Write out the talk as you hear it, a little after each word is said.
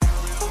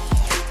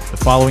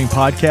following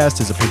podcast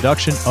is a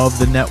production of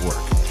the network.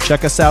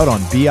 Check us out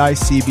on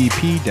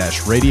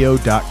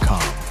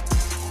bicbp-radio.com.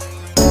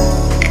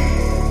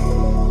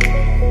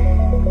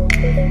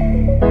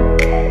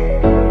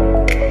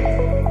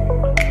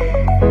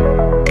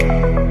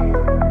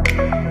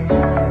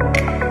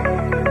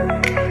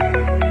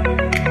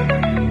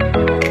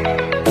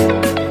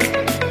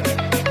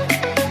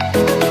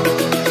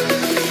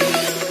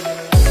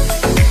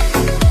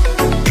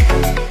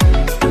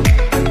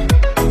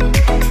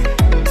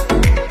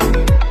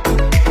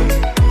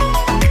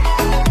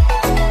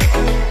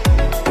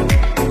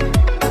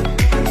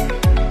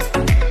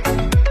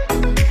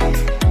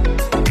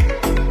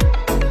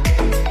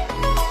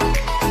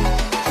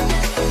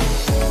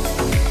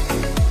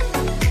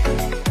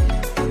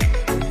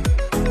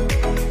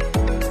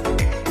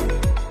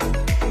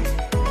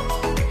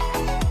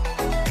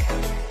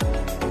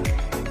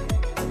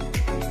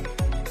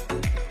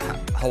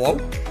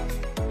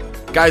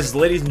 Guys,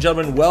 ladies and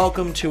gentlemen,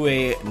 welcome to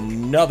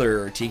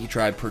another Tiki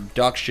Tribe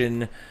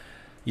production.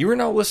 You are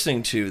now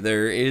listening to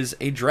There Is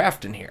a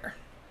Draft in Here.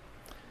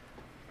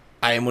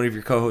 I am one of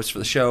your co-hosts for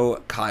the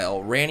show,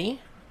 Kyle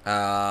Ranney,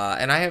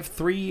 and I have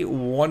three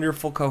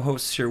wonderful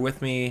co-hosts here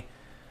with me,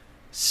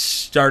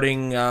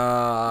 starting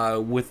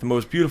with the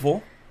most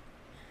beautiful,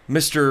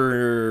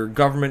 Mr.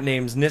 Government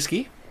Names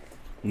Nisky.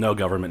 No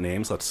government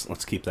names.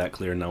 Let's keep that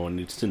clear. No one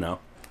needs to know.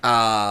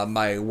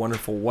 My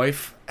wonderful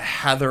wife,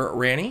 Heather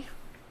Ranney.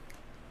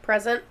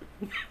 Present.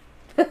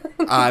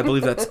 I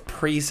believe that's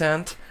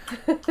present.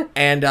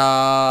 And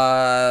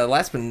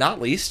last but not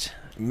least,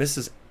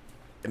 Miss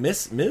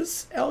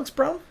Alex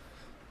Brown?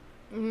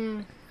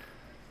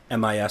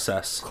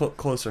 MISS.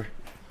 Closer.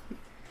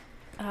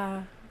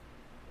 MS.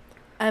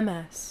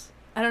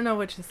 I don't know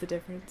which is the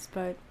difference,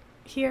 but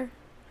here.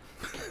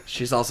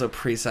 She's also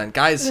present.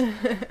 Guys,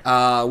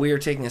 we are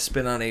taking a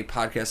spin on a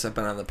podcast I've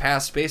been on in the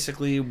past.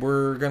 Basically,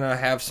 we're going to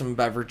have some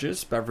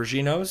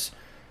beveraginos.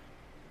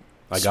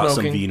 I got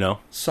some vino.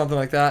 Something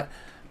like that.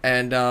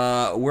 And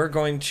we're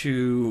going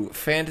to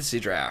fantasy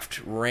draft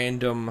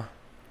random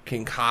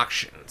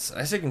concoctions.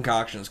 I say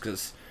concoctions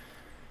because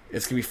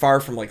it's going to be far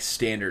from like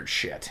standard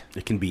shit.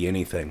 It can be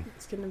anything.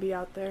 It's going to be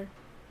out there.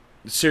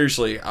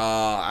 Seriously,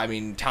 I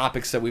mean,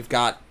 topics that we've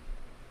got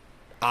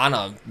on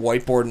a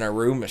whiteboard in our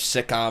room are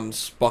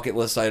sitcoms, bucket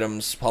list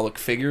items, public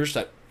figures.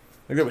 I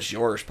think that was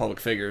yours,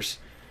 public figures.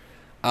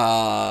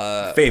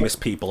 Famous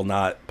people,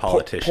 not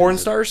politicians. Porn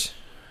stars?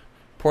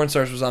 Porn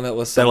stars was on that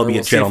list. That'll be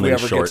a gentleman's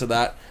short. We'll see if we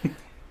ever get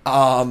to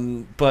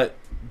that. But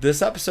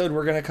this episode,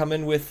 we're going to come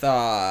in with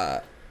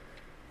the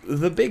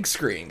big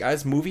screen,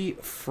 guys. Movie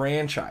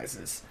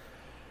franchises.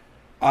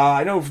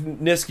 I know,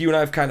 Nisk, you and I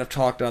have kind of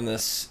talked on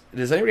this.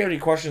 Does anybody have any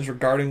questions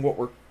regarding what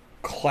we're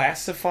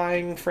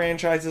classifying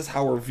franchises,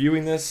 how we're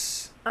viewing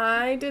this?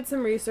 I did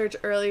some research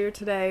earlier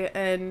today,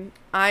 and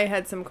I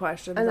had some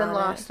questions. And then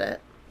lost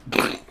it.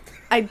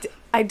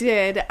 I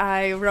did.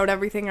 I wrote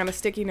everything on a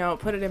sticky note,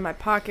 put it in my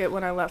pocket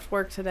when I left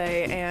work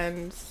today,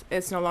 and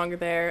it's no longer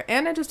there.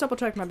 And I just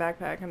double-checked my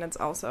backpack, and it's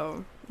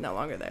also no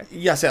longer there.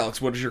 Yes,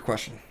 Alex, what is your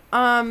question?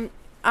 I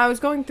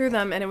was going through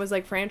them, and it was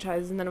like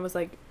franchises, and then it was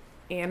like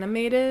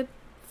animated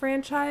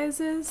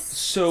franchises.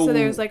 So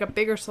there's like a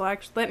bigger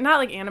selection. Not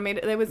like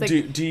animated. It was like do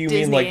you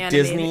Disney mean like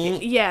animated.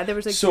 Disney? Yeah, there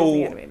was like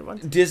Disney animated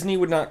ones. Disney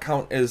would not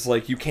count as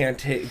like you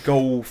can't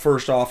go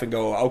first off and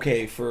go,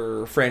 okay,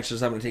 for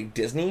franchises I'm going to take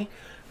Disney.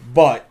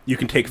 But you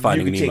can take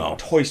Finding Nemo. You can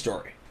take Toy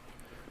Story.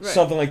 Right.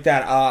 Something like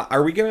that.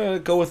 Are we going to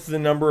go with the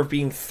number of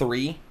being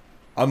 3?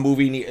 A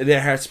movie, there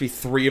has to be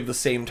 3 of the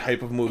same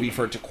type of movie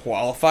for it to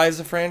qualify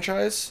as a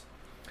franchise?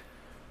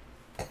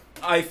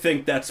 I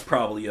think that's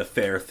probably a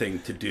fair thing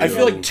to do. I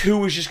feel like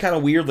 2 is just kind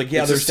of weird. Like,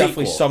 yeah, It's there's a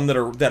definitely some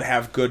that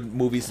have good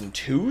movies in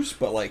 2s,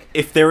 but like...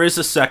 If there is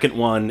a second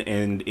one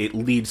and it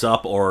leads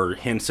up or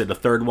hints at a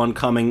third one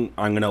coming,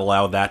 I'm going to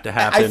allow that to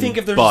happen. I think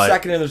if there's a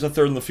second and there's a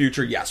third in the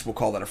future, yes, we'll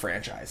call that a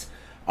franchise.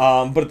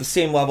 But at the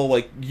same level,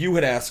 like you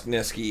had asked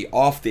Nisky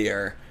off the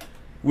air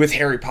with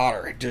Harry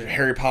Potter. Did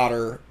Harry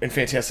Potter and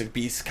Fantastic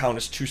Beasts count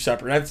as 2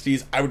 separate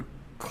entities? I would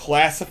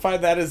classify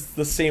that as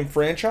the same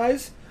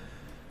franchise.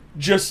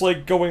 Just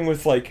like going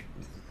with like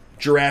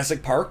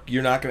Jurassic Park,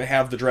 you're not going to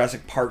have the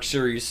Jurassic Park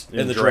series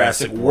and the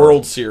Jurassic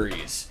World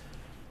series.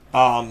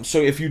 So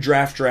if you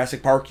draft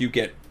Jurassic Park, you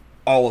get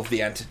all of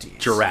the entities.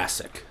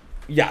 Jurassic.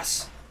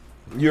 Yes.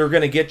 You're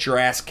going to get your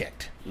ass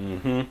kicked.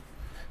 Mm-hmm.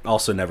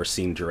 Also never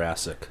seen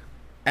Jurassic.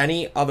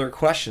 Any other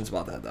questions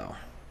about that, though?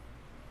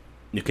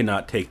 You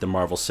cannot take the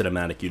Marvel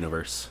Cinematic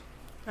Universe.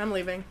 I'm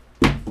leaving.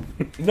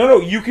 No,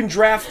 you can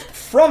draft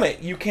from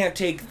it. You can't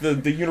take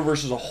the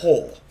universe as a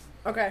whole.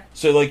 Okay.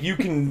 So, like, you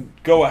can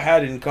go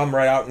ahead and come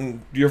right out,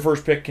 and your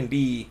first pick can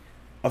be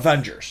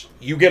Avengers.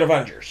 You get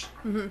Avengers.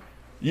 Mm-hmm.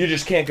 You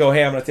just can't go,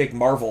 hey, I'm going to take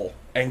Marvel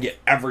and get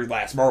every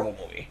last Marvel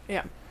movie.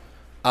 Yeah.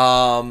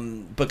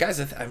 But,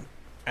 guys,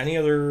 any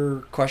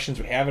other questions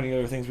we have? Any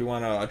other things we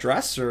want to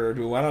address? Or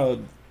do we want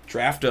to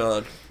draft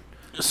a...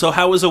 So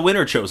how is a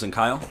winner chosen,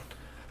 Kyle?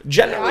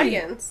 Generally, the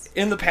audience.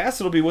 In the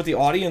past, it'll be what the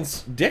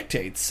audience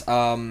dictates.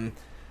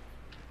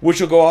 which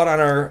will go out on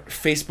our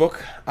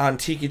Facebook on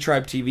Tiki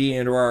Tribe TV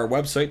and or our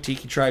website,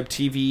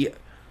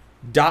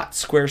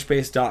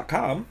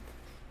 tikitribetv.squarespace.com.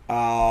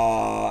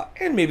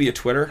 And maybe a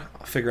Twitter.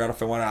 I'll figure out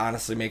if I want to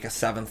honestly make a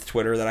 7th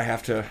Twitter that I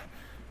have to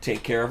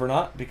take care of or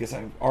not, because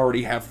I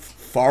already have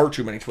far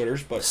too many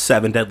Twitters. But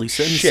 7 deadly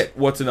sins. Shit,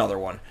 what's another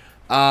one?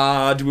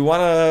 Do we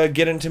want to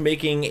get into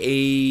making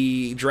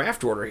a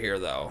draft order here,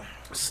 though?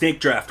 Snake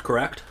draft,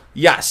 correct?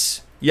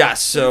 Yes.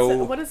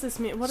 So what does this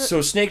mean?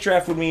 So snake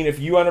draft would mean if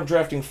you end up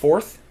drafting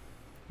 4th,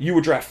 you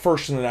would draft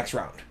first in the next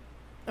round.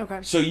 Okay.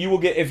 So you will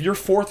get, if you're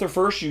 4th or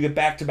first, you get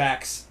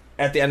back-to-backs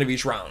at the end of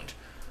each round.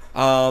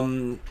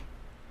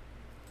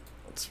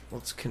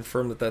 Let's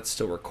confirm that that's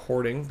still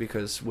recording,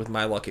 because with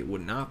my luck it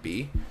would not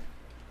be.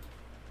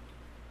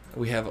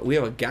 We have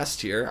a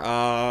guest here.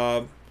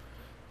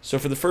 So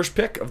for the first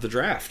pick of the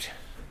draft,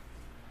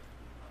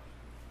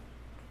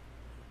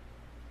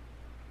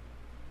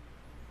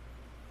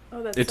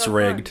 Oh, that's It's so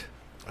rigged. fun.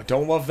 I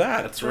don't love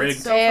that. It's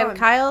rigged. So And fun.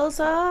 Kyle's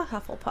a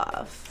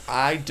Hufflepuff.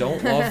 I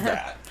don't love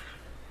that.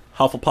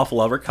 Hufflepuff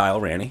lover, Kyle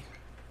Ranney.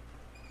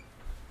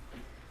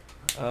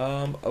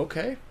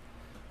 Okay.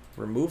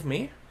 Remove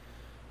me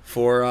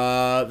for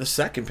the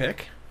second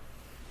pick.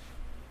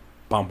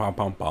 Bum, bum,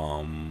 bum,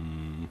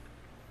 bum.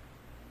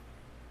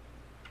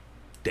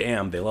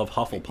 Damn, they love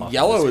Hufflepuff. in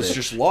Yellow this is bitch.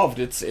 just loved.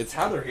 It's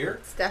Heather here.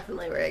 It's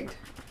definitely rigged.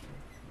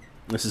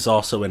 This is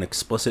also an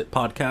explicit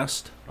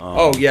podcast.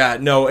 Oh yeah,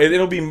 no,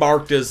 it'll be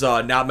marked as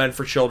not meant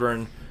for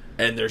children,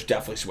 and there's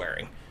definitely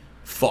swearing.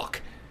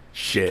 Fuck.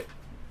 Shit.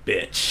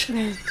 Bitch.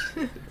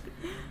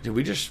 Did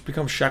we just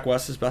become Shaq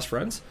West's best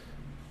friends?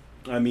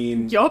 I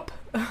mean, Yup.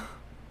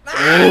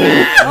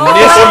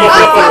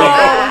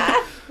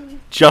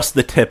 just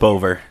the tip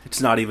over.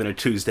 It's not even a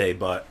Tuesday,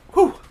 but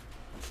whew.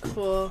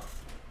 Cool.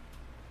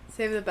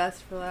 Save the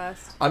best for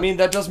last. I mean,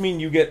 that does mean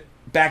you get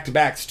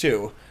back-to-backs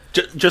too.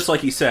 Just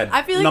like he said.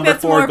 I feel like number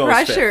that's 4 more goes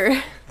pressure.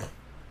 fifth.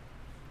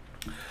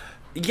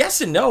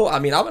 Yes and no. I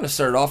mean, I'm going to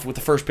start it off with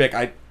the first pick.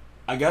 I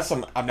guess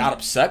I'm not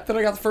upset that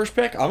I got the first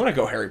pick. I'm going to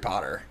go Harry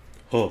Potter.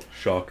 Oh,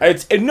 shocker.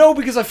 No,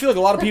 because I feel like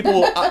a lot of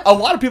people are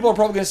probably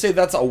going to say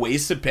that's a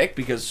wasted pick,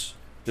 because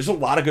there's a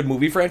lot of good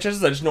movie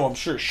franchises. I just know I'm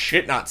sure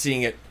shit not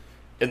seeing it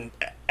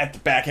at the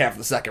back half of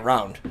the second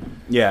round.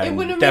 Yeah, It and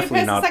wouldn't have made definitely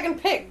it past not. the second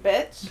pick,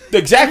 bitch.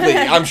 Exactly.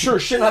 I'm sure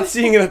shit not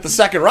seeing it at the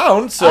second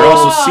round. So You're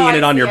also Oh, seeing I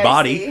it on see, your I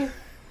body.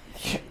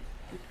 see.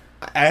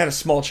 I had a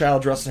small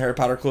child dressed in Harry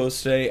Potter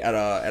clothes today at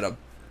a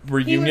He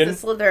reunion.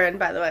 was a Slytherin,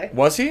 by the way.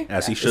 Was he?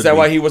 As he should Is that be.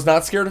 why he was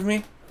not scared of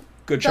me?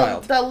 Good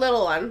child. The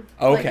little one.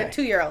 Okay. Like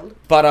a 2-year-old.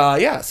 But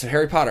yeah, so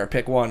Harry Potter,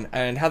 pick one.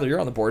 And Heather, you're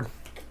on the board.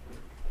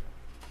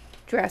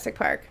 Jurassic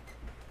Park.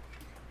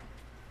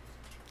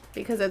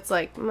 Because it's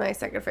like my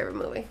second favorite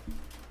movie.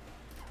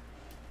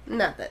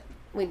 Not that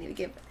we need to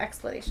give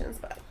explanations,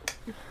 but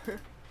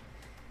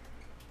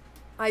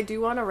I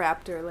do want a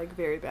raptor, like,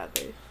 very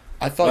badly.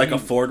 I thought Like a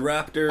Ford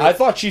Raptor? I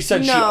thought she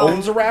said she No.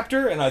 owns a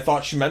raptor, and I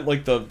thought she meant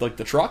like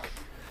the truck.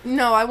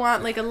 No, I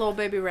want, like, a little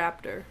baby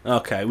raptor.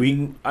 Okay, we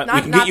can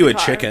Not get you the a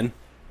car. chicken.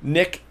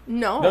 Nick.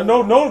 No.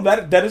 No.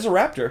 That is a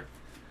raptor.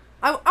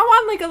 I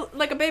want,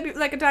 like a baby,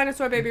 like a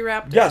dinosaur baby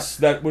raptor. Yes,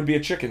 that would be a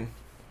chicken.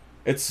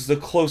 It's the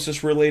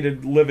closest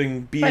related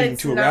living being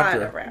it's to a not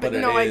raptor. a raptor. But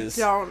it No, I is.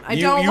 don't. I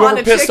you, don't you want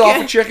ever a pissed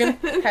chicken. off a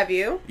chicken? have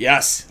you?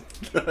 Yes.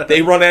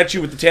 They run at you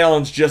with the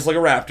talons just like a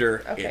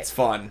raptor. Okay. It's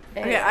fun.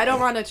 Okay, I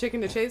don't want a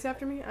chicken to chase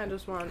after me. I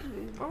just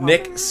want...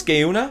 Nick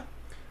Skeuna?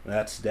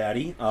 That's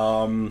Daddy.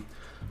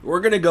 We're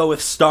gonna go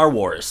with Star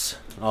Wars.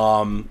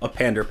 A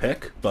pander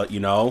pick, but you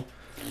know,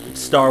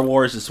 Star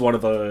Wars is one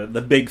of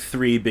the big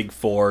 3, big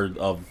 4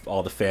 of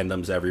all the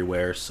fandoms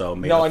everywhere. So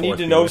maybe No, I need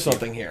to know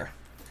something here.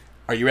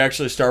 Are you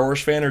actually a Star Wars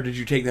fan, or did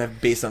you take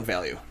that based on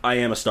value? I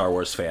am a Star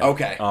Wars fan.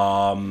 Okay.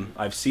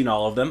 I've seen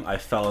all of them. I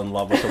fell in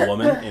love with a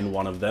woman in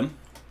one of them,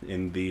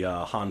 in the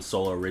Han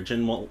Solo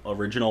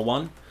original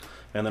one,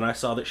 and then I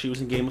saw that she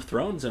was in Game of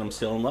Thrones, and I'm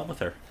still in love with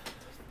her.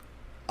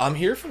 I'm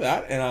here for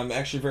that, and I'm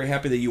actually very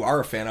happy that you are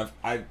a fan of.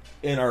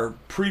 In our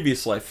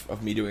previous life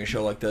of me doing a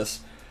show like this,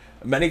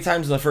 many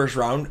times in the first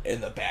round, in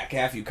the back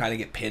half, you kind of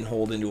get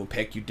pinholed into a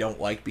pick you don't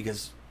like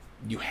because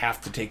you have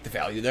to take the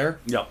value there.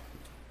 Yep.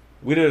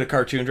 We did a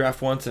cartoon draft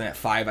once, and at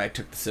 5 I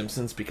took The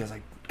Simpsons because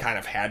I kind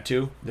of had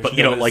to. There's But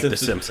you no don't like The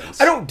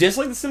Simpsons. I don't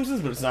dislike The Simpsons,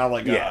 but it's not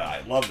like,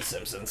 I love The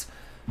Simpsons.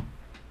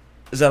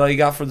 Is that all you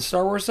got for the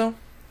Star Wars, though?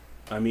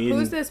 I mean,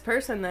 Who's this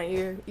person that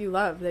you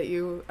love, that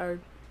you are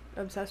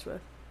obsessed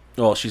with?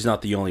 well, she's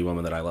not the only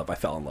woman that I love. I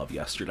fell in love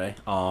yesterday.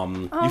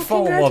 You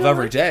fall in love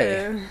every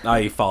day. congratulations.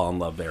 I fall in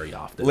love very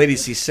often.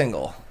 Ladies, he's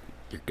single.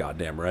 You're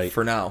goddamn right.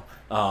 For now.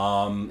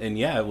 And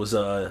yeah, it was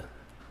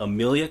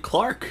Amelia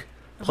Clark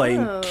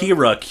playing Oh.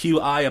 Kira,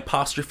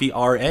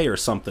 QI''RA or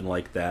something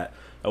like that.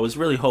 I was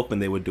really hoping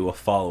they would do a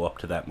follow-up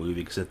to that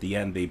movie, because at the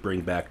end they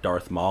bring back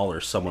Darth Maul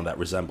or someone that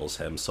resembles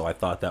him, so I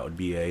thought that would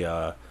be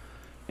a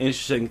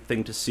interesting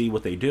thing to see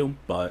what they do,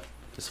 but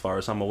as far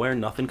as I'm aware,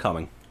 nothing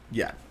coming.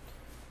 Yeah.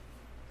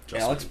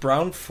 Just Alex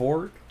Brown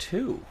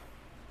 4-2.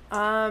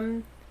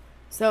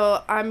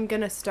 So I'm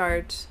gonna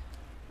start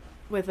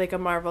with like a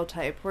Marvel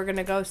type. We're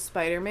gonna go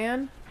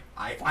Spider-Man.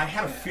 I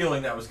had a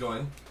feeling that was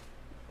going.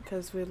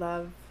 Because we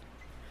love...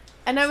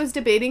 And I was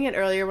debating it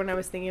earlier when I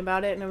was thinking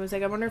about it, and I was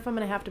like, I wonder if I'm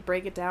going to have to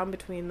break it down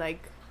between,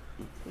 like,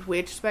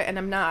 which... And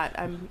I'm not.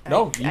 I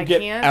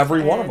get can't,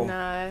 every one of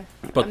them.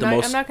 But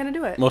I'm not going to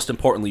do it. Most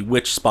importantly,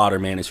 which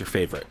Spider-Man is your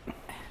favorite?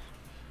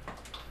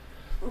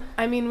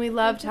 I mean, we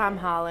love Tom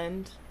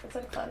Holland.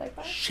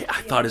 Shit,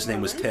 I thought his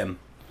name was Tim.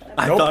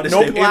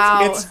 Nope,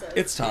 Wow.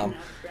 it's Tom.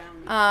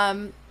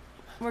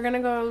 We're going to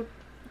go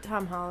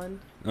Tom Holland.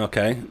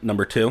 Okay,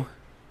 number 2.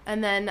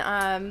 And then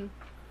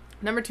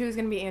number 2 is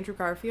going to be Andrew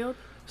Garfield.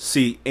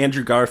 See,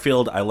 Andrew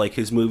Garfield, I like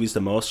his movies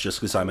the most just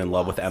because I'm in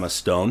love with Emma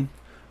Stone.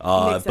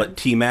 But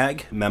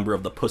T-Mag, member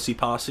of the Pussy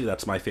Posse,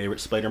 that's my favorite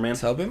Spider-Man.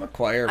 Tobey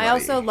Maguire. I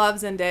also love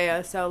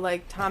Zendaya, so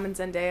like Tom and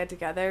Zendaya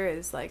together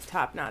is like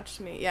top notch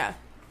to me. Yeah.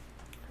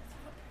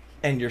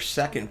 And your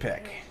second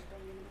pick.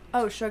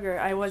 Oh, sugar.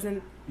 I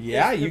wasn't.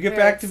 Yeah, you get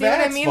back to See what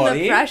backs, I mean?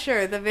 buddy. The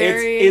pressure, the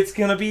very. It's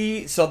gonna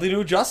be something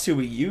to adjust to.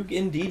 You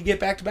indeed get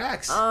back to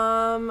backs.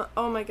 Oh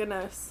my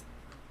goodness.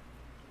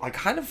 I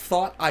kind of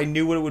thought I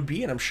knew what it would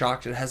be, and I'm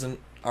shocked it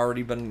hasn't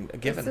already been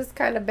given. This is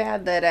kind of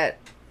bad that at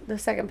the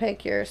second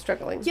pick you're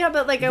struggling. Yeah,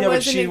 but like I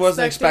but she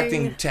wasn't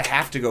expecting to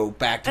have to go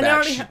back to and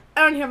back.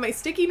 I don't have my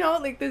sticky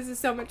note. Like this is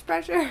so much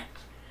pressure.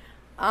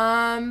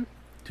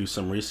 Do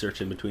some research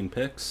in between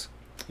picks.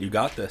 You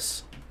got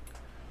this.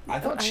 I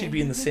thought she'd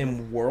be in the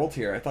same world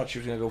here. I thought she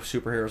was gonna go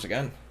superheroes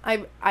again.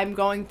 I'm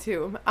going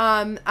to.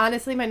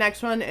 Honestly, my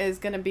next one is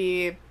gonna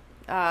be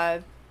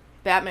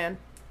Batman.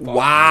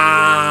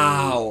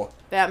 Wow.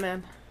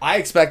 Batman. I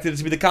expected it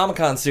to be the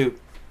Comic-Con suit.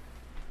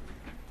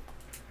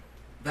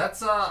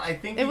 That's I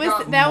think It you was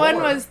got that more.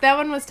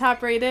 one was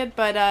top rated,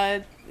 but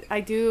I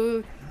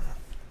do.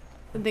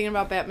 I'm thinking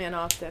about Batman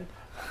often.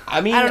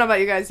 I mean, I don't know about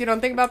you guys. You don't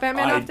think about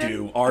Batman I often?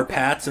 do. Our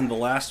Pats in the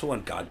last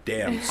one,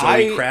 goddamn.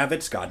 Zoe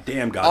Kravitz,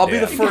 goddamn. I'll be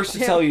the first to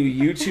tell you,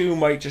 you two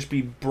might just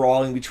be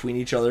brawling between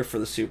each other for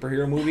the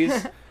superhero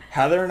movies.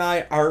 Heather and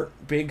I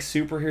aren't big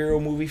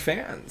superhero movie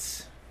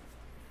fans.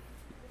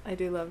 I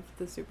do love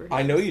the superheroes.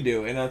 I know you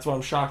do, and that's why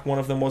I'm shocked one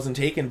of them wasn't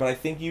taken, but I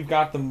think you've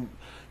got them.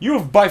 You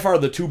have by far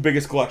the two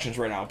biggest collections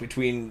right now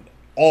between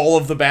all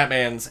of the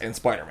Batmans and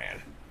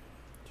Spider-Man.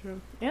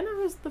 True. And it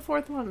was the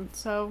fourth one,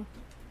 so...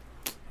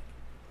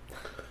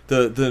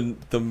 The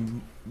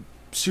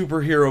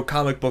superhero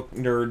comic book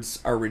nerds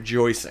are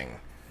rejoicing.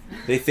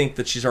 They think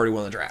that she's already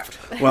won the draft.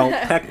 Well,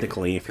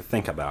 technically, if you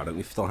think about it,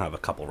 we still have a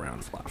couple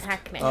rounds left.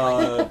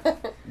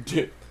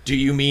 Do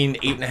you mean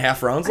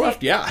 8.5 rounds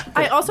left? Yeah.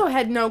 I also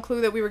had no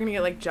clue that we were going to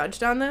get, like,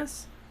 judged on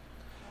this.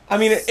 I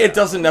mean, it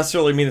doesn't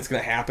necessarily mean it's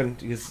going to happen,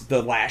 because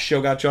the last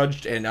show got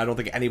judged, and I don't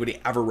think anybody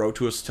ever wrote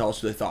to us to tell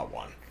us who they thought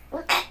won.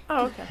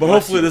 Oh, okay. But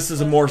hopefully this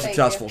is a more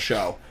successful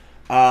show.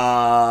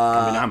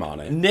 I mean, I'm on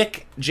it.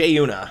 Nick J.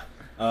 Una.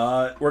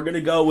 We're going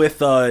to go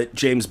with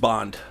James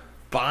Bond.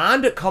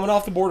 Bond coming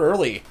off the board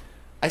early.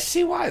 I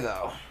see why,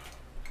 though.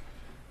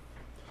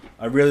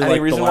 I really Any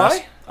like reason the last.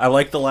 why? I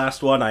like the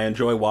last one. I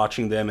enjoy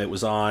watching them. It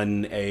was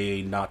on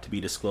a not to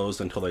be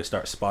disclosed until they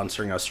start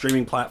sponsoring a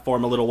streaming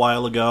platform a little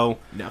while ago.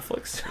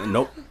 Netflix.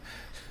 Nope.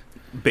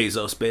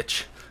 Bezos,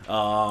 bitch.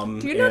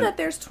 Do you know that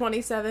there's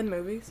 27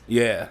 movies?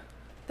 Yeah.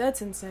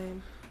 That's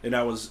insane.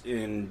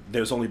 And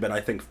there's only been, I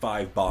think,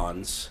 5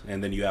 Bonds.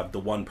 And then you have the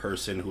one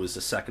person who was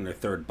the second or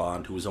third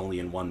Bond who was only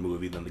in one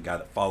movie. Then the guy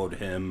that followed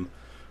him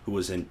who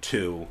was in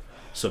 2.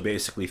 So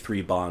basically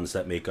 3 Bonds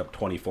that make up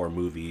 24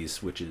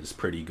 movies, which is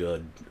pretty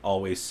good.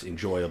 Always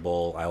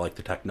enjoyable. I like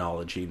the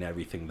technology and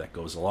everything that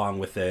goes along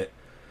with it.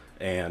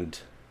 And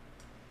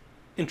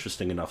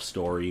interesting enough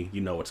story. You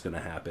know what's going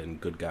to happen.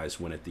 Good guys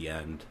win at the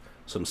end.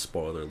 Some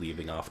spoiler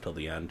leaving off till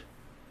the end.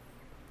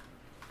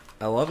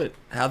 I love it.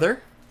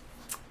 Heather?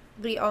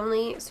 The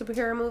only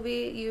superhero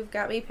movie you've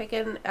got me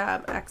picking,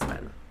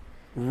 X-Men.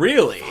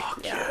 Really?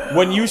 Yeah.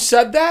 When you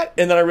said that,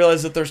 and then I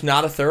realized that there's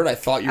not a third, I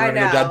thought you were going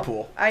to go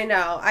Deadpool. I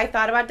know. I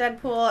thought about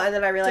Deadpool, and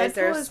then I realized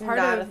Deadpool there's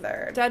not a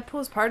third.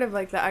 Deadpool's part of,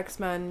 like, the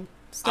X-Men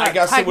stuff. I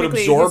guess it would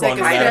Technically, absorb he's, like,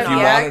 under a that if you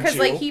spin-off. Yeah, wanted because to.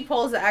 like he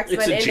pulls the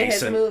X-Men into his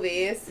adjacent.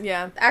 movies.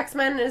 Yeah.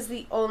 X-Men is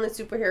the only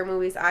superhero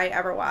movies I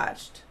ever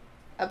watched.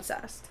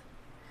 Obsessed.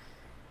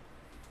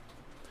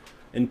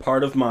 And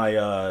part of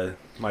my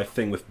my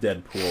thing with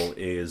Deadpool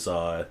is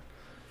so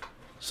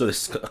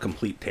this is a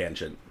complete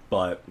tangent,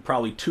 but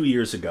probably 2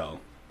 years ago,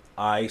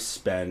 I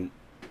spent,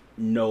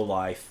 no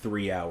lie,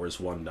 3 hours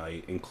one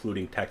night,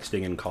 including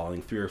texting and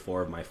calling 3 or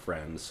 4 of my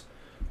friends,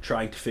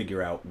 trying to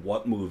figure out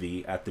what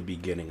movie at the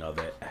beginning of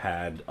it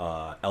had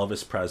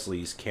Elvis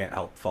Presley's Can't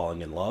Help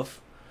Falling in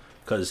Love.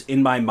 Because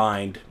in my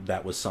mind,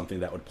 that was something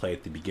that would play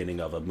at the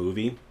beginning of a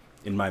movie.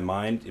 In my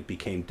mind, it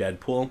became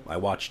Deadpool. I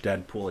watched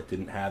Deadpool, it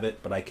didn't have it,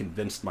 but I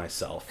convinced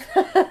myself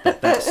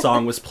that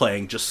song was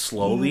playing just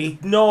slowly.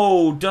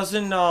 No,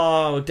 doesn't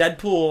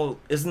Deadpool,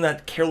 isn't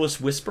that Careless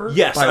Whisper?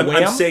 Yes, by I'm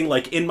Wham? saying,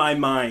 like, in my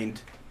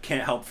mind,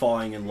 Can't Help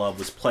Falling in Love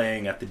was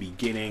playing at the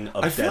beginning of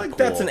Deadpool. I feel like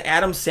that's an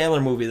Adam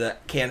Sandler movie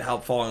that Can't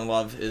Help Falling in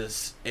Love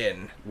is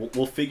in.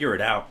 We'll figure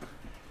it out.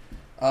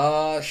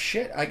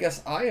 Shit, I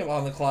guess I am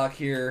on the clock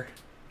here.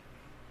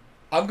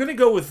 I'm gonna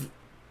go with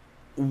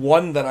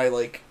one that I,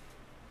 like,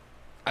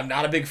 I'm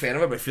not a big fan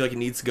of it, but I feel like it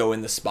needs to go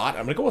in the spot.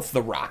 I'm going to go with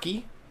the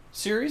Rocky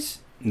series.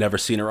 Never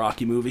seen a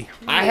Rocky movie.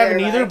 I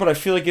haven't either, but I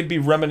feel like it'd be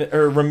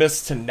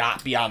remiss to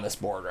not be on this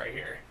board right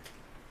here.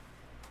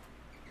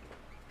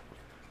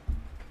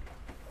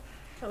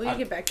 Oh, you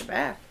get back to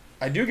back.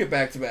 I do get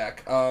back to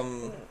back.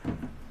 I'm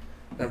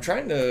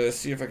trying to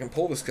see if I can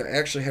pull this. I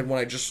actually had one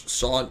I just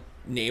saw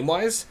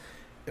name-wise,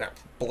 and I'm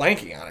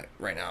blanking on it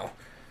right now.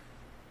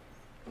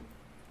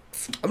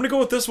 I'm going to go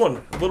with this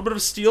one. A little bit of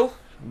a steal.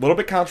 A little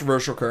bit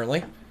controversial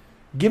currently.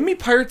 Give me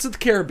Pirates of the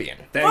Caribbean.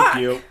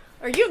 Thank you.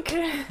 Are you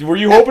kidding? Were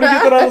you hoping to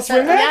get that on the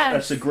swing back? Yes.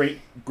 That's a great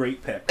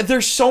pick.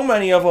 There's so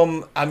many of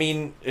them. I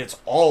mean, it's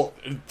all...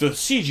 The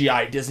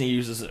CGI Disney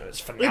uses is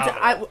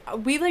phenomenal.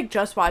 We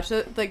just watched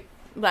it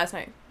last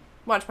night.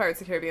 Watched Pirates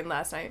of the Caribbean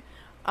last night.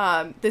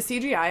 The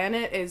CGI in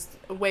it is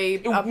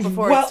way up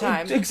before its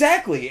time.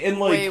 Exactly. And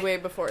way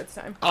before its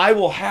time. I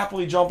will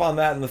happily jump on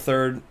that in the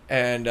third.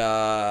 And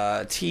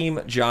Team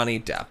Johnny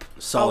Depp.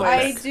 Solid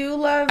I pick. do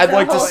love I'd the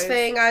like to whole s-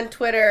 thing on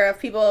Twitter of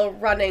people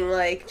running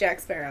like Jack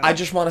Sparrow. I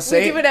just want to We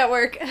say, do it at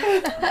work.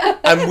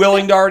 I'm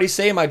willing to already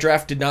say my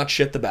draft did not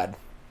shit the bed.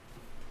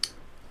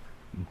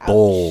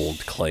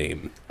 Bold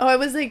claim. Oh, I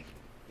was like,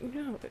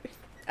 no.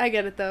 I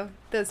get it though.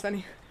 That's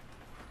funny.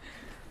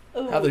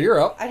 Ooh, Heather, you're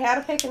up. I had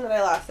a pick and then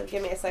I lost it.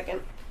 Give me a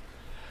second.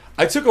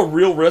 I took a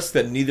real risk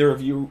that neither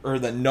of you, or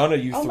that none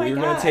of you Oh three my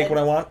are going to take God. what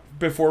I want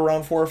before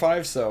round 4 or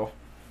 5, so...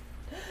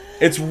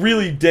 It's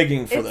really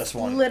digging for It's this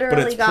one. literally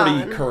but it's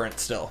gone. pretty current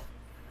still.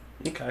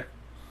 Okay.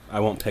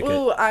 I won't pick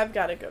Ooh, it. I've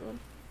got a good one.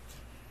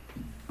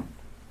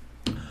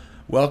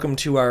 Welcome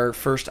to our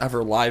first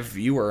ever live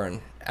viewer,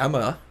 and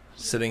Emma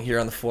sitting here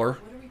on the floor.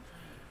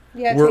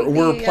 Yeah, We're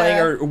take the,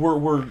 playing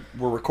we're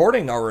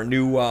recording our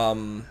new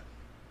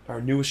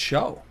our newest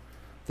show.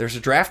 There's a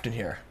draft in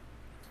here.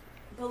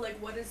 But,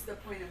 what is the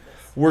point of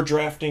this? We're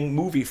drafting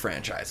movie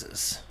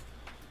franchises.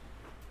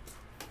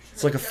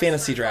 It's like a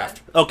fantasy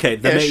draft. Okay,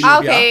 the Ish. main,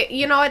 Okay,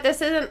 you know what?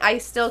 This isn't. I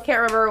still can't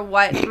remember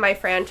what my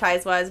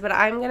franchise was, but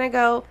I'm gonna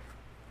go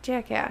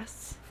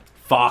Jackass.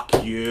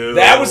 fuck you.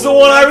 That was the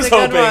one I was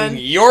That's a good hoping.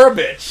 one. You're a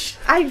bitch.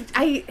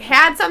 I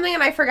had something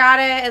and I forgot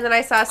it, and then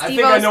I saw I Steve-O's.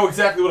 think I know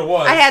exactly what it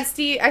was.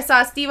 I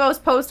saw Steve-O's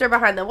poster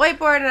behind the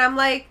whiteboard, and I'm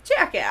like,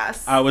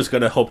 Jackass. I was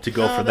gonna hope to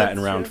go Oh, for that in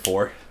that's round true.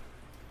 4.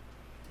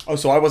 Oh,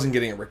 so I wasn't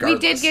getting it We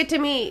regardless. did get to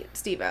meet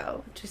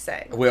Steve-O, just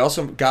saying. We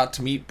also got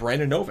to meet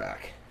Brandon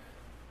Novak.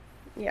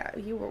 Yeah,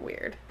 you were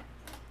weird.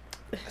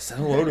 I said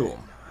hello to him.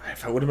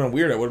 If I would have been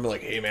weird, I would have been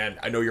like, hey, man,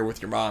 I know you're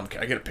with your mom.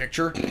 Can I get a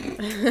picture?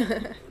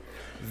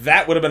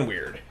 That would have been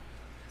weird.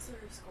 Is there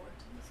a score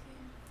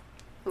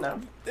to this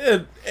game?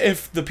 No.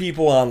 If the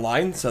people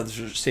online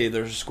say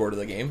there's a score to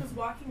the game. Because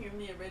walking in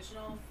the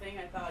original thing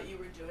I thought you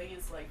were doing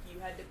is you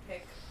had to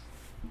pick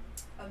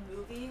a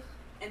movie,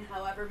 and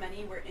however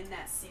many were in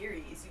that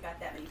series, you got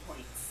that many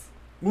points.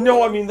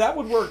 No, I mean, that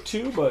would work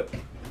too, but...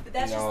 But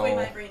that's just the way No.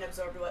 my brain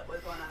absorbed what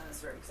was going on in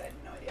this room, because I had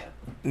no idea.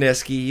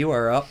 Nisky, you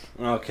are up.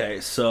 Okay,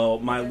 so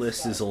my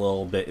list is a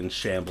little bit in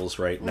shambles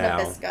right now.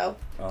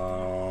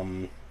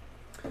 Nabisco.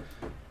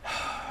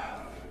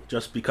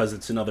 Just because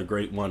it's another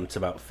great one. It's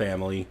about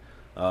family.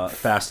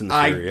 Fast and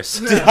the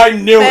Furious. I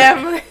knew it.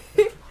 Family.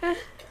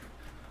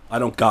 I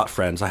don't got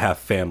friends. I have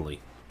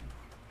family.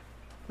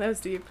 That was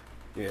deep.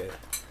 Yeah.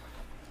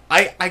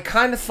 I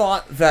kind of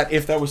thought that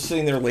if that was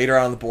sitting there later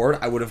on the board,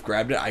 I would have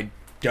grabbed it. I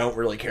don't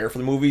really care for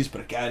the movies,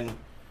 but again,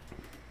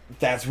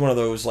 that's one of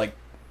those,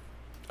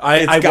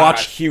 I got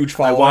watched a huge I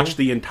following. watched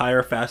the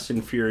entire Fast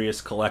and Furious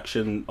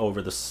collection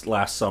over the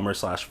last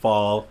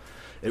summer/fall.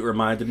 It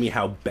reminded me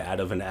how bad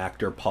of an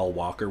actor Paul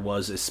Walker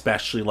was,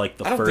 especially the I don't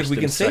think first we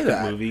can and say second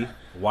that. movie.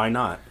 Why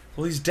not?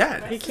 Well, he's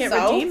dead. He can't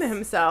So? redeem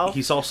himself.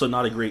 He's also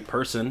not a great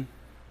person.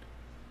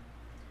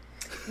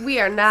 We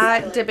are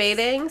not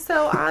debating,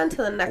 so on to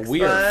the next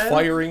We one. are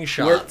firing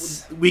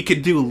shots. We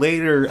could do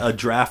later a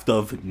draft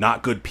of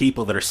not good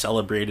people that are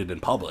celebrated in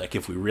public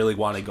if we really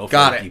want to go for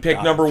Got a it. deep Pick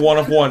dive. number 1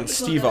 of 1,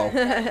 Steve-O.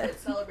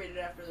 It's celebrated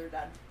after they're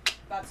done.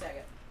 Bob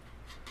Saget.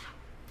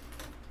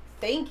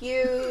 Thank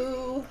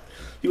you.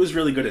 He was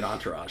really good in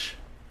Entourage.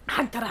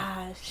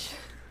 Entourage.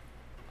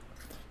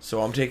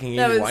 So I'm taking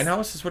That Amy was-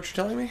 Winehouse, is what you're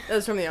telling me? That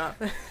was from The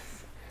Office.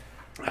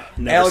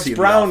 Never Alex seen The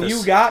Brown, Office.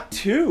 you got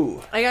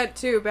 2. I got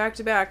 2 back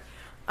to back.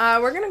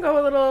 We're gonna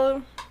go a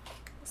little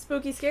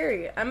spooky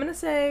scary. I'm gonna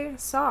say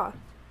Saw.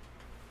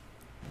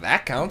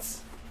 That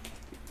counts.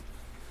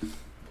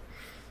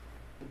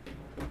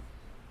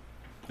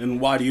 And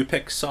why do you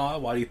pick Saw?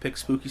 Why do you pick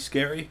Spooky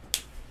Scary?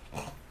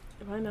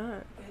 Why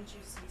not? Didn't you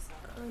see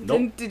Saw?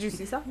 Nope. Did you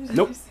see Saw?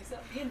 Nope. Did you see Saw?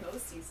 Me and Mo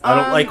see Saw. I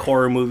don't like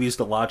horror movies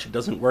to watch. It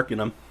doesn't work in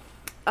them.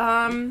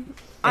 I don't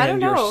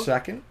And your know.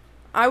 second?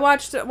 I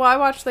watched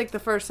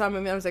the first Saw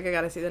movie. I was like, I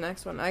gotta see the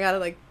next one. I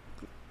gotta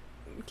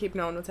keep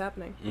knowing what's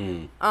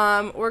happening.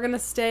 We're gonna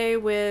stay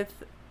with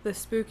the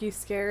spooky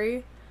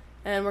scary,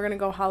 and we're gonna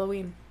go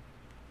Halloween.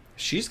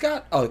 She's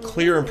got a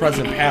clear and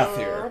present path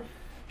here.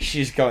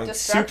 She's going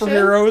Destruction?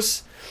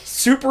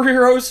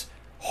 superheroes,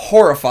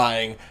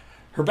 horrifying.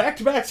 Her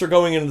back-to-backs are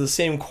going into the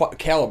same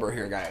caliber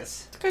here,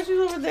 guys. Because she's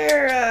over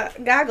there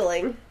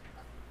goggling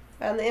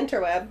on the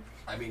interweb.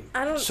 I mean,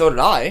 I don't- so did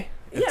I.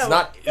 It's Yeah,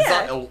 not. It's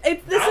yeah.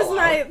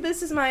 not.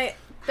 This is my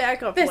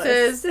backup This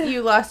list. is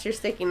you lost your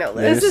sticky note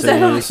list. This is a-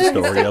 is the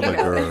story of a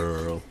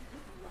girl.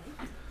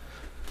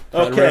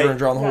 Red Okay. River and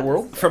Draw the Whole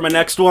World. For my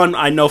next one,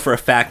 I know for a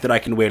fact that I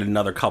can wait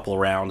another couple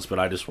rounds, but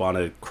I just want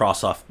to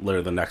cross off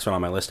literally the next one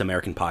on my list,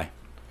 American Pie.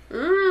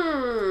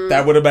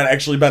 That would have been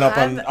up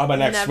I've on my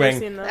next never swing.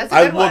 seen those. That's a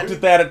I good looked one.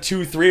 at that at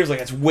 2-3. I was like,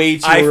 it's way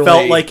too I early.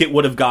 felt like it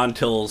would have gone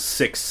till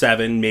 6,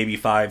 7, maybe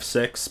 5,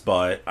 6,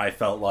 but I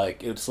felt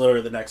like it's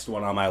literally the next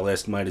one on my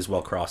list. Might as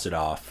well cross it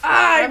off.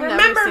 I I've never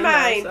remember seen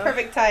mine. those, so.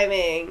 Perfect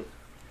timing.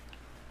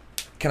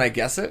 Can I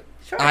guess it?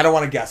 Sure. I don't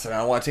want to guess it. I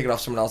don't want to take it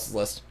off someone else's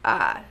list.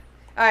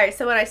 Alright,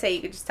 so when I say,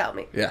 you could just tell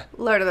me. Yeah.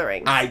 Lord of the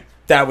Rings.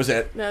 That was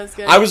it. That was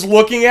good. I was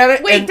looking at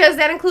it. Wait, and does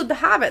that include The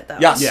Hobbit, though?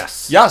 yes,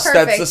 Yes. yes. That's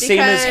Perfect, the same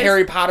as because-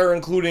 Harry Potter,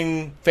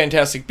 including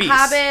Fantastic Beasts.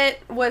 Hobbit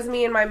was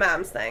me and my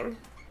mom's thing.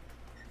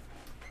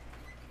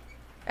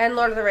 And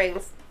Lord of the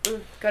Rings.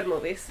 Good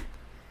movies.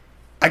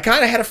 I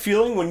kind of had a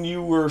feeling when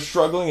you were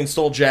struggling and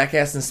stole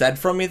Jackass instead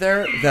from me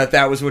there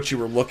that was what you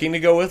were looking to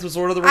go with was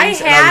Lord of the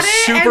Rings. I and I was had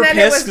it, super and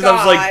then it pissed was I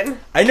was like, gone.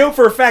 I know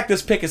for a fact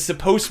this pick is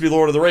supposed to be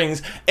Lord of the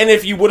Rings, and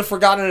if you would have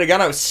forgotten it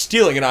again, I was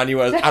stealing it on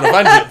you out of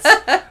vengeance.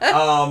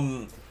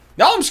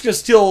 Now I'm just going to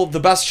steal the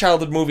best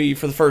childhood movie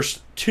for the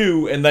first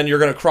 2, and then you're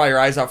going to cry your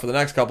eyes out for the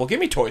next couple. Give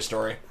me Toy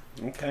Story.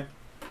 Okay.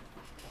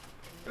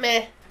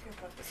 Meh.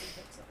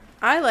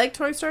 I like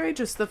Toy Story,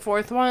 just the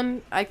fourth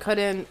one, I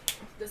couldn't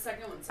The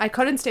second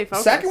one's stay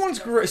focused.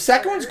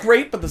 Second one's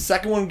great, but the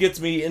second one gets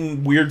me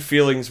in weird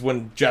feelings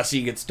when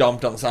Jesse gets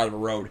dumped on the side of a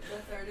road.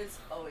 the third is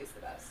always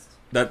the best.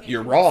 That Can't you're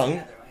even wrong. say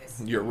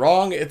otherwise. You're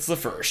wrong. It's the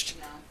first.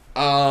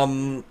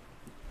 No.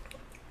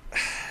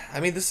 I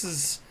mean, this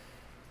is.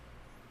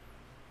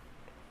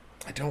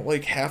 I don't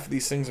like half of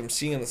these things I'm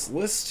seeing on this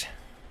list.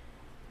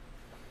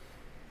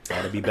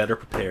 Gotta be better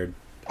prepared.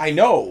 I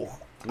know.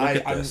 Look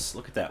at this.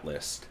 Look at that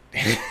list.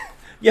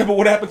 Yeah, but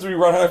what happens when we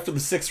run out after the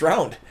 6th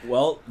round?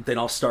 Well, then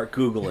I'll start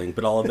Googling,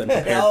 but I'll have been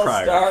prepared I'll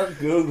prior. start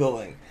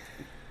Googling.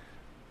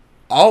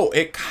 Oh,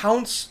 it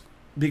counts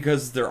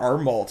because there are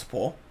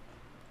multiple.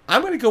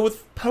 I'm going to go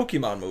with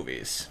Pokemon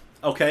movies.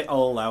 Okay,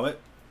 I'll allow it.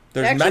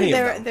 There's Actually, many of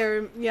them.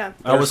 they're yeah.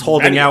 I was There's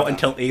holding many out of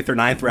them. until 8th or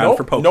 9th round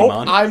for Pokemon. Nope,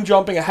 I'm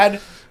jumping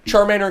ahead.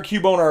 Charmander and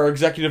Cubone are our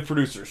executive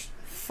producers.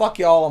 Fuck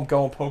y'all, I'm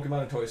going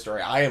Pokemon and Toy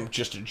Story. I am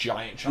just a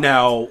giant child.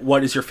 Now,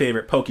 what is your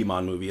favorite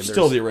Pokemon movie? And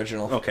Still there's- the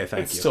original. Okay,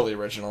 thank it's you. still the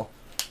original.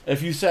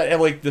 If you said,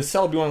 like, the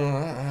Celebi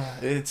one,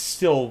 it's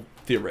still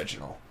the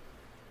original.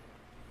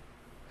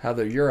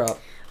 Heather, you're up.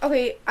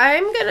 Okay,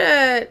 I'm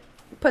gonna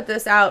put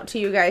this out to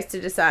you guys to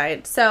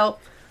decide. So,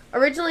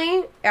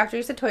 originally, after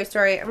you said Toy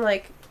Story, I'm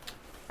like,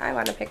 I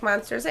want to pick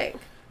Monsters, Inc.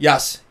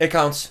 Yes, it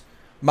counts.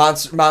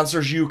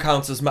 Monsters U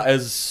counts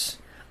as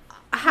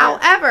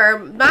However,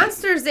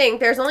 Monsters, Inc.,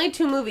 there's only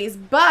 2 movies,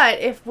 but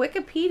if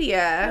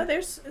Wikipedia... No,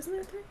 isn't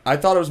there 3? I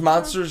thought it was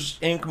Monsters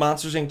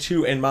Inc.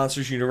 2, and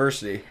Monsters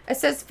University. It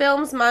says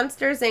films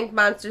Monsters, Inc.,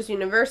 Monsters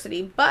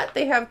University, but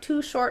they have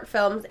 2 short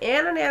films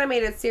and an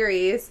animated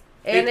series,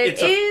 and it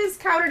It's is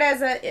counted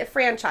as a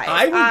franchise.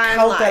 I would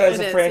count that as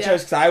It a is, franchise yeah.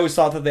 because I always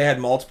thought that they had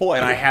multiple,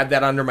 and I had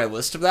that under my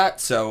list of that.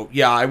 So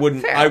yeah, I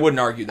wouldn't Fair.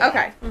 argue that.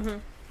 Okay. Mm-hmm.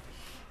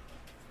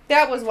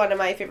 That was one of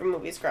my favorite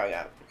movies growing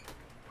up.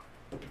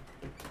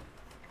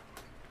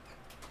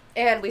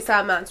 And we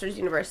saw Monsters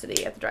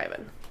University at the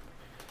drive-in.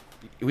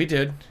 We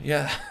did,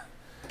 yeah.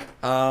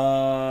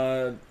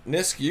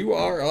 Nisk, you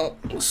are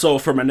up. So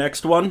for my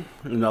next one,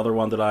 another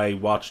one that I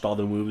watched all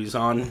the movies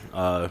on.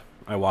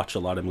 I watch a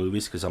lot of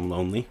movies because I'm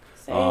lonely.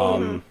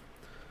 Same.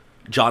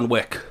 John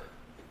Wick.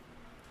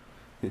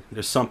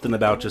 There's something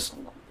about just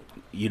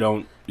you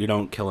don't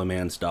kill a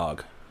man's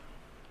dog,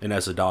 and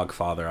as a dog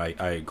father, I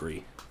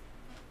agree.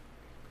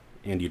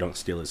 And you don't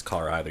steal his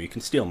car either. You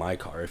can steal my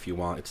car if you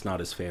want. It's not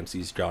as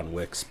fancy as John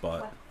Wick's,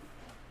 but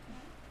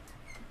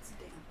It's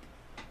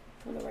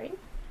damn. On the right?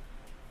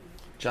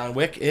 John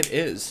Wick, it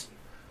is.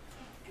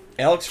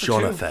 Alex for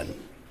Jonathan.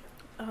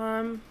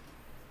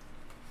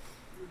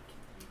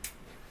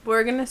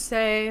 We're gonna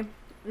say.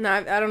 No,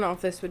 I don't know if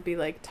this would be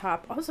like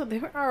top. Also,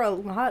 there are a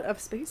lot of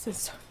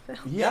spaces. 2.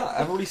 Yeah,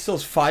 everybody still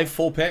has 5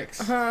 full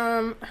picks.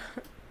 I'm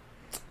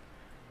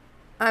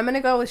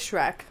gonna go with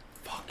Shrek.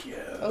 Fuck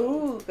yeah.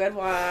 Ooh, good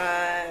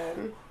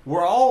one.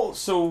 We're all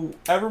so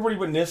everybody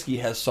but Nisky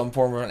has some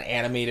form of an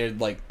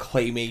animated like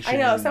claymation. I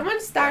know,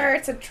 someone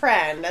starts a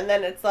trend, and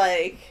then it's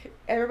like,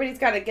 everybody's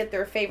got to get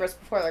their favorites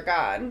before they're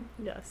gone.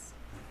 Yes.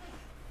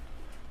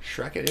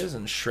 Shrek it is,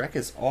 and Shrek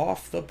is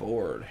off the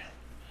board.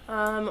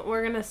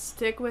 We're gonna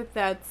stick with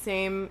that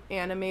same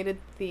animated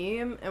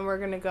theme, and we're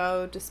gonna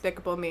go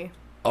Despicable Me.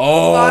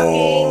 Oh,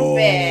 Fucking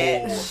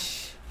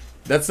bitch.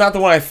 That's not the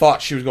one I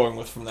thought she was going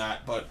with from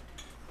that, but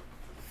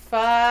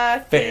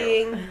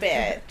Fucking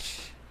bitch.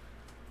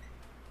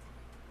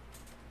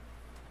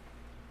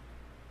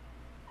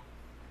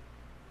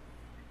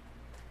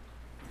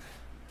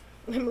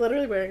 I'm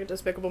literally wearing a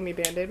Despicable Me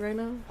Band-Aid right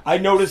now. I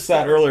noticed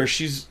that earlier.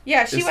 She's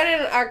Yeah, she went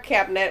in our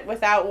cabinet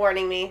without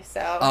warning me,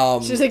 so...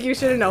 She's like, you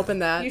shouldn't open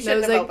that. you And I shouldn't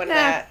was have like, opened "Nah,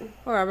 that.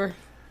 Whatever.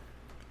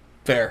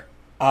 fair.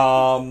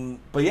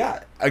 But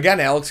yeah, again,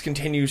 Alex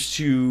continues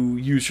to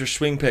use her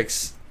swing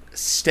picks,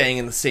 staying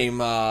in the same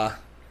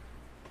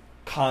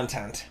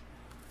content.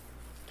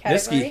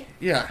 Category? Nisky,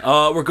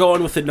 yeah. We're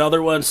going with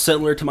another one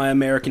similar to my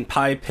American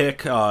Pie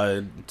pick.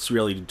 It's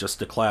really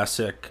just a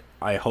classic.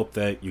 I hope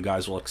that you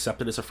guys will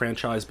accept it as a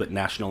franchise, but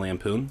National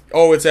Lampoon.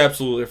 Oh, it's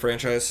absolutely a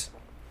franchise.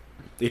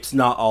 It's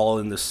not all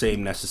in the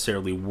same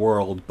necessarily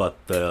world, but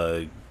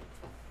the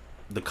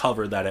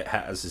cover that it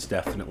has is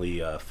definitely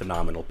a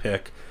phenomenal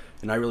pick,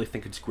 and I really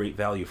think it's great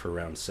value for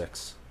round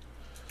 6.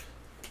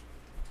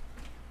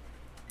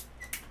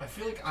 I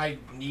feel like I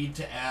need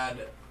to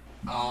add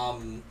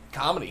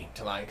comedy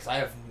to mine because I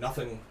have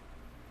nothing.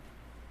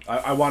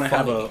 I want to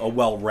have Funny. a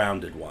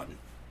well-rounded one.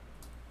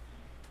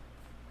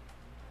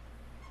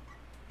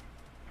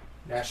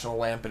 National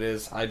Lamp it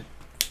is. I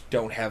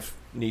don't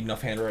need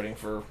enough handwriting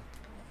for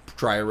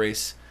dry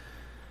erase.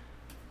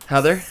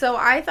 Heather? So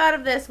I thought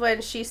of this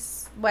when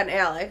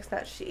Alex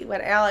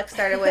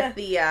started with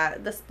the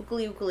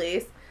spookly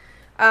wooklies.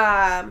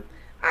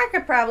 I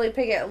could probably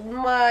pick it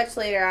much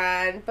later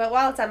on, but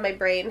while it's on my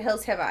brain,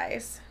 Hills Have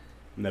Eyes.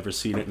 Never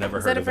seen it, never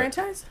Is heard that a of it.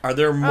 franchise? Are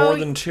there more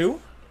than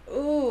 2?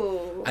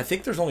 Ooh. I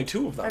think there's only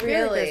 2 of them.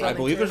 Really? I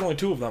believe there's only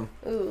 2 of them.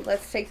 Ooh,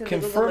 let's take to the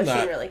Google Confirm machine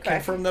that. really quick.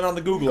 Confirm that on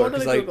the Googler. Go to the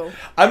Because Google.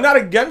 I'm not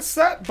against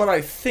that, but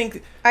I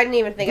think... I didn't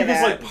even think of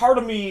Because, that. part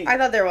of me I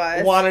thought there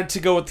was. wanted to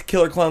go with the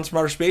Killer Clowns from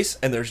Outer Space,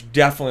 and there's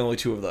definitely only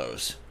 2 of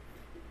those.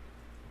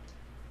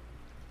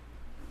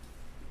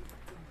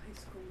 High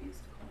School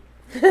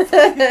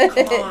Musical.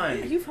 Come on.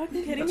 Are you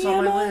fucking kidding That's me,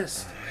 on my Emma?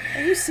 list.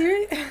 Are you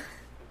serious?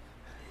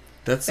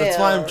 That's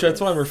why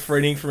I'm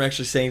refraining from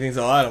actually saying things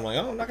out loud. I'm like,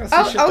 oh, I'm not gonna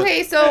say shit. Oh,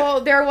 okay, so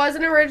there was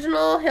an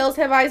original Hills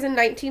Have Eyes in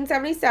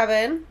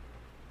 1977.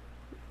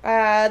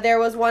 There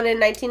was one in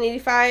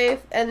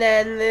 1985, and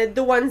then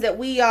the ones that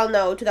we all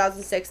know,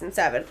 2006 and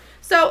 7.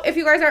 So if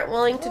you guys aren't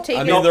willing to take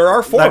I it... mean, there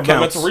are 4 that of them.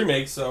 counts. It's a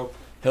remake, so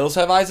Hills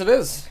Have Eyes it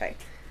is. Okay.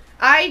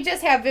 I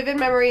just have vivid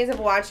memories of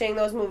watching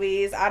those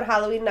movies on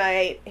Halloween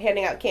night,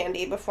 handing out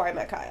candy before I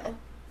met Kyle.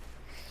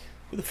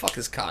 Who the fuck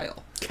is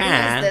Kyle? Who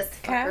is this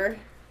fucker?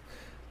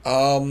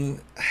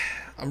 I'm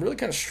really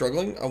kind of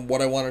struggling on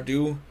what I want to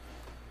do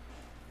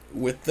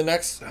with the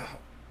next...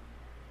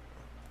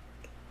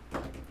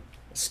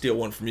 steal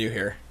one from you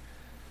here.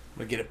 I'm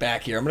going to get it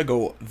back here. I'm going to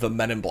go The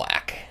Men in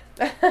Black.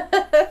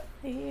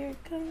 Here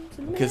comes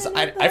the Because man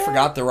I in black.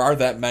 forgot there are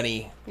that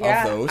many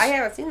Yeah, of those. I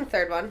haven't seen the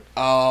third one.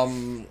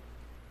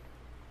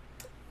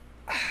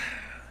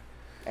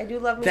 I do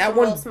love me That some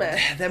one, Will Smith.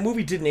 that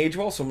movie didn't age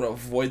well, so I'm going to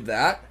avoid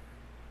that.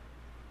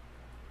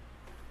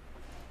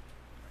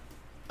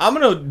 I'm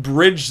going to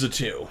bridge the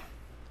 2.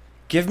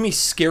 Give me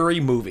Scary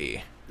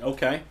Movie.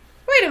 Okay.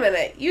 Wait a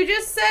minute. You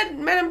just said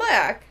Men in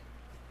Black.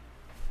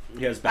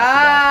 He has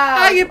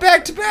back-to-back. I get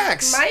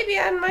back-to-backs. Might be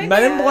on my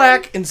Men in bad.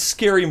 Black and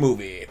Scary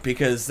Movie,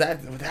 because I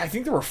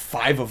think there were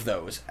 5 of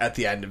those at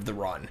the end of the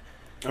run.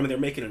 I mean, they're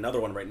making another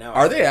one right now.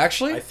 Are they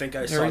actually? I think I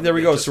there, saw There that we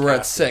they go. just So we're at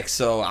cast 6.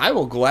 So I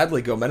will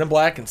gladly go Men in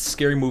Black and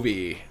Scary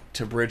Movie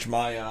to bridge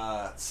my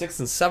 6th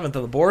and 7th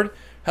on the board.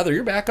 Heather,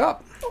 you're back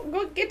up.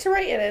 Go get to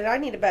writing it. I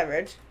need a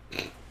beverage.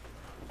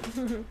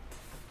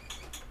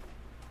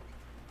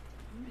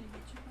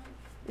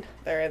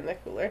 They're in the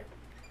cooler.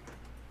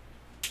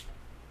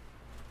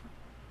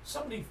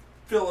 Somebody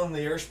fill in the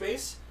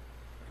airspace.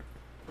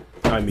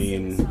 I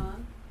mean,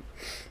 Song.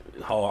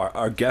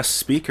 our guest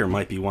speaker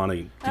might be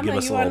wanting to Emma, give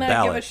us a you little wanna give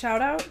a ballot.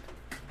 shout out?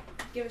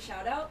 Give a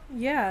shout out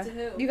Yeah. to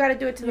who? You gotta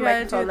do it to the You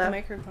gotta do microphone, it to the though.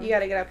 microphone. You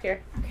gotta get up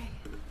here.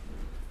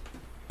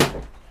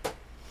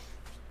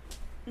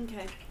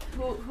 Okay.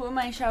 Who am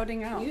I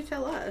shouting out? You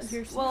tell us.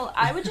 Well,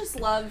 I would just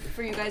love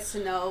for you guys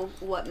to know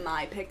what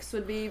my picks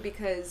would be,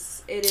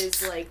 because it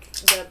is like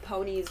the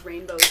ponies,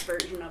 rainbows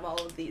version of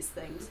all of these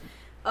things.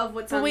 Of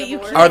what's But on wait, the you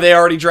board. can't- Are they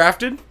already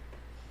drafted?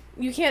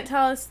 You can't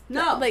tell us.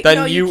 No. Like, Then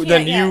no, you can't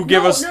then yet. you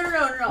give us. No.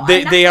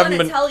 They- I'm they not haven't going to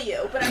been- tell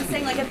you, but I'm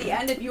saying, like, at the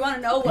end, if you want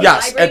to know what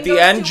Yes, my brain at the goes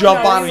end, to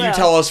jump when on and you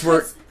tell us we're.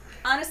 Because,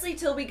 honestly,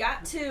 till we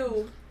got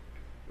to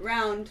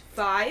round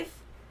 5,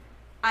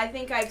 I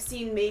think I've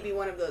seen maybe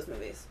one of those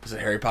movies. Is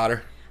it Harry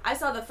Potter? I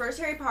saw the first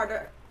Harry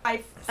Potter.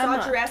 I saw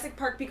Emma. Jurassic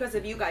Park because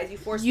of you guys. You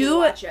forced me to You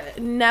watch it.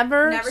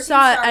 never Never seen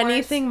saw Star Wars.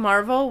 anything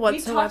Marvel We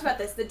whatsoever. talked about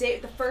this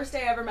the first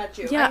day I ever met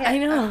you. Yeah, I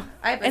know.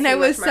 I haven't And seen I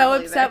was much so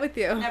Marvel upset either. with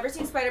you. Never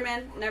seen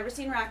Spider-Man, never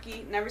seen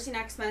Rocky, never seen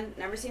X-Men,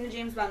 never seen a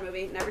James Bond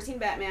movie, never seen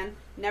Batman,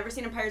 never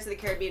seen a Pirates of the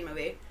Caribbean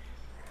movie.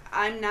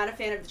 I'm not a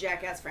fan of the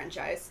Jackass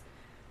franchise.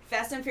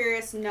 Fast and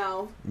Furious,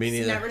 no. Me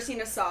neither. Never seen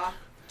a Saw.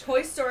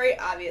 Toy Story,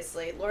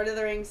 obviously. Lord of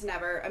the Rings,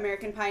 never.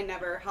 American Pie,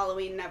 never.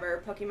 Halloween,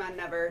 never. Pokemon,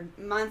 never.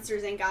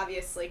 Monsters, Inc.,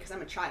 obviously, because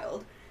I'm a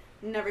child.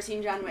 Never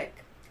seen John Wick.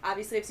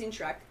 Obviously, I've seen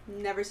Shrek.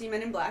 Never seen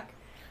Men in Black.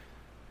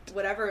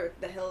 Whatever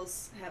The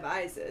Hills Have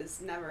Eyes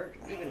is, never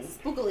even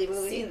Spookily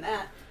movie. seen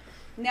that.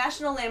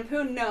 National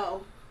Lampoon,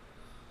 no.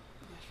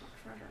 National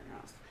Treasure, no.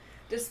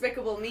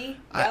 Despicable Me,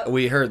 yep.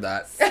 We heard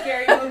that.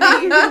 Scary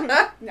Movie,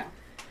 no.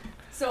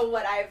 So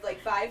what, I have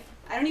like 5?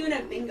 I don't even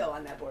have bingo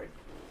on that board.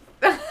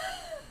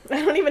 I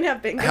don't even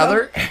have bingo.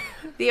 Heather.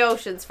 The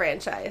Oceans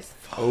franchise.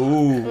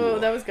 Oh, Oh.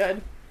 that was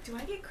good. Do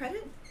I get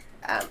credit?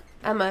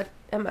 Emma,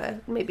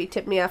 maybe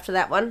tip me off to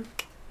that one.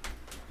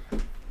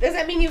 Does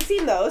that mean you've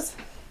seen those?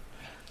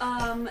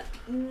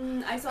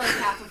 I saw like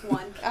half of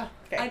one. Oh,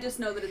 okay. I just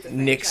know that it's a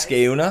Nick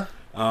franchise.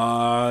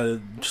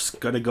 Skeuna. Just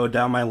gonna go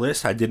down my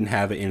list. I didn't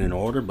have it in an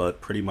order,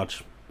 but pretty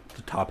much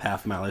the top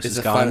half of my list is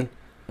it gone. fun?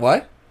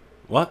 What?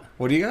 What?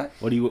 What do you got?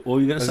 What were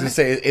you gonna I was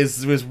say? gonna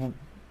say,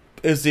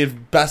 is the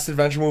best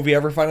adventure movie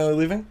ever finally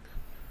leaving?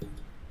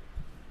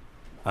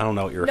 I don't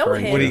know what you're No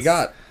referring to. What do you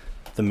got?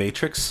 The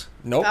Matrix.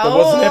 Nope, that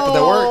wasn't it, but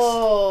that works.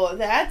 Oh,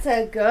 that's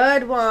a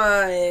good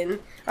one.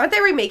 Aren't they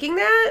remaking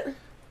that?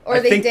 Or I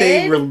they think did?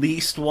 they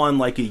released one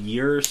like a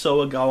year or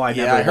so ago. I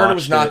never I heard it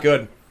was watched not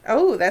good.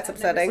 Oh, that's I've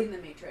never upsetting. seen The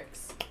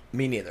Matrix.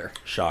 Me neither.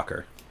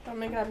 Shocker. Oh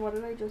my god, what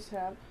did I just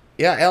have?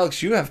 Yeah,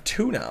 Alex, you have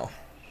 2 now.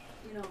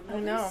 You know, I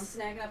know. nobody's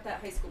snagging up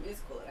that High School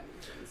Musical that I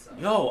mentioned. So.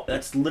 Yo,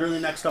 that's literally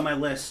next on my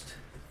list.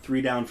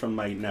 3 down from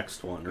my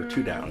next one, or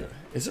 2 down.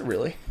 Is it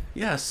really?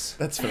 Yes.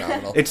 That's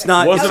phenomenal. It's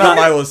not. Wasn't it's on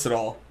not- my list at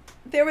all.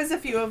 There was a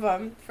few of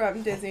them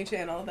from Disney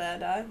Channel that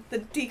the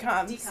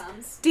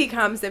DComs,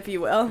 DComs. if you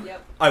will.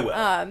 Yep. I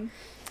will.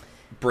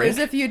 Brink?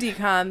 There's a few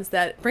DComs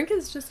that Brink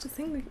is just a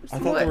thing. I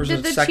thought there was Did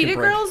a the second Cheetah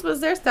Brink. Girls?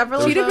 Was there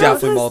several There of was those?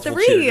 definitely was multiple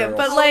 3, Cheetah Girls.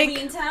 but like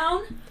Halloween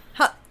Town.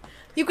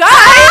 you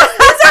guys,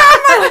 these are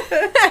on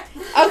my.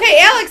 Okay,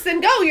 Alex,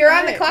 then go. You're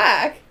on the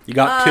Alright. clock. you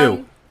got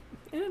 2.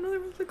 I didn't know there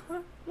was a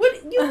clock.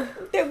 What you?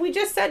 We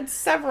just said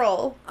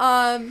several.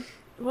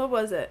 What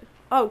was it?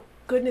 Oh,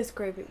 goodness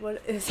gravy.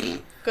 What is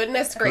it?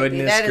 Goodness gravy.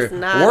 Goodness That is gra-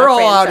 not. We're a all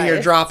out here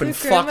franchise. dropping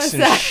It's grandma fucks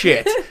and said.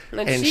 shit. And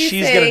And she's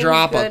she's going to saying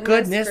drop a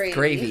goodness goodness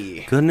gravy.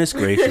 gravy. Goodness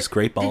gracious,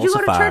 great balls Did you go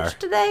of to fire. church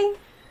today?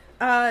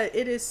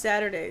 It is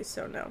Saturday,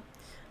 so no.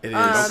 It is.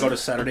 Don't go to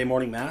Saturday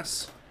morning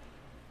mass.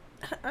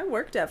 I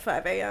worked at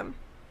 5 a.m.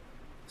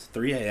 It's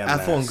 3 a.m.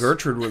 Ethel and mass.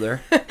 Gertrude were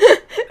there.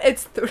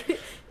 It's 3.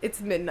 It's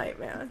midnight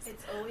mass.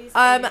 It's always.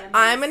 I'm 3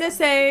 a.m. gonna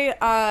say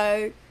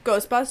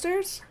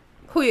Ghostbusters.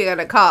 Who you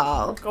gonna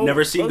call?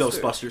 Never seen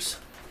Ghostbusters.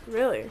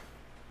 Really?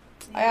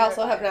 I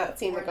also have not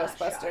seen the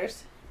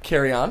Ghostbusters.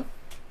 Carry on.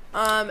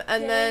 And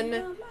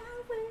then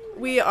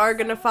we are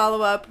gonna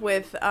follow up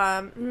with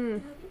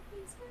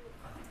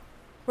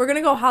we're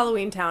gonna go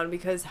Halloween Town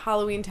because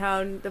Halloween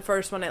Town, the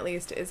first one at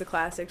least, is a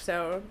classic.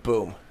 So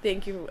Boom.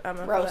 thank you,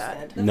 Emma, for Roasted.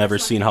 that. The Never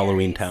first seen one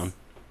Halloween carries. Town.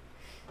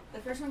 The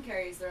first one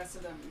carries. The rest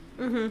of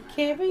them.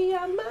 Carry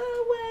on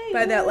my way.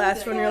 By that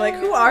last one, you're like,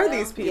 who are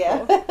these people?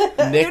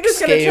 Yeah. Nick You're just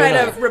gonna try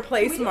Skeuna. to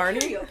replace Can we do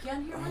Marnie. karaoke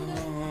on here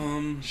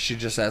one day? She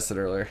just asked it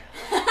earlier.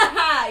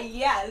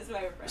 Yeah, this is my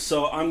friend.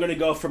 So I'm gonna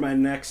go for my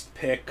next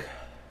pick.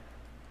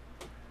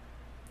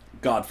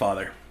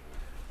 Godfather.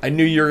 I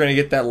knew you were going to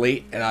get that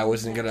late, and I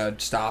wasn't going to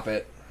stop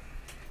it.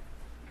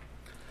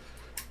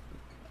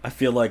 I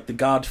feel like The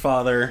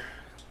Godfather,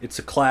 it's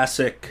a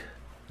classic,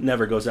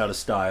 never goes out of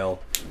style.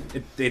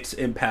 Its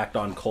impact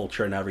on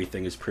culture and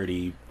everything is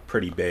pretty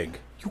big.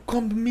 You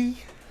come to me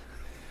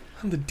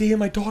on the day of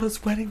my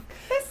daughter's wedding.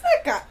 That's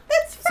not God.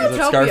 That's Is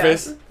that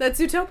Scarface? That's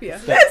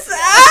Utopia. That's.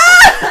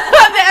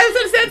 I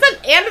was gonna say it's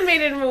an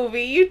animated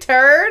movie. You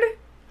turd.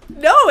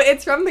 No,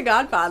 it's from The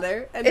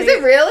Godfather. And Is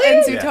it really?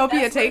 And Yeah. Zootopia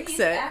That's what takes he's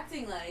it.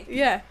 acting like.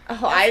 Yeah. Oh,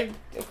 That's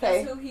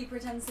okay. who he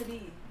pretends to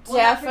be. Definitely.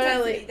 Not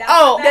pretends to be.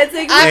 Oh, That's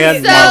I'm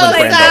And so Marlon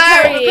Brando.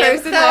 sorry. I'm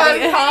Person so that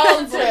he is.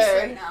 Divorce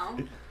right uncultured. now.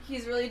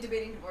 He's really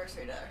debating divorce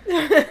right now.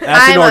 As an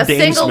I'm a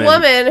ordainsman, single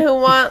woman who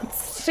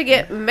wants to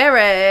get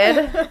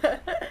married.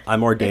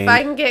 I'm ordained. If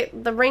I can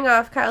get the ring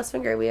off Kyle's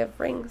finger, we have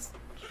rings.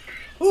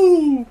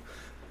 Ooh.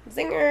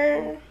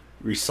 Zinger.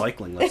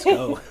 Recycling, let's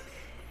go.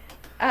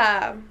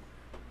 I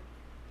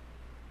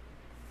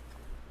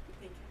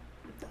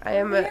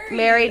am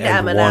married to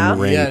And Emma one now.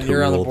 ring Yeah, to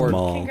you're on the rule board. them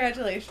all.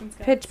 Congratulations,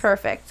 guys. Pitch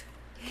Perfect.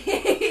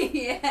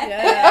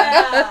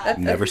 Yeah.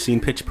 Never seen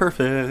Pitch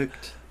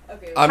Perfect.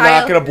 Okay. I'm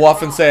Kyle- not going to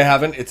bluff and say I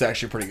haven't. It's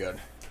actually pretty good.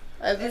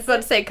 I was just about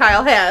to say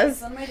Kyle has.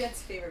 It's one of my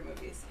dad's favorite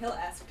movies. He'll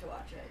ask to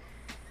watch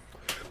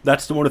it.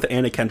 That's the one with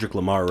Anna Kendrick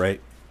Lamar, right?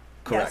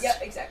 Correct. Yep,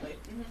 exactly.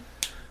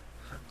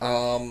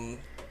 I'm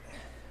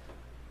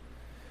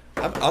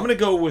going to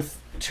go with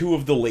 2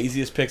 of the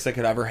laziest picks I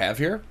could ever have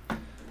here,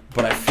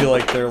 but I feel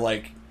like they're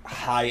like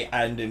high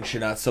end and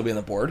should not still be on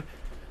the board.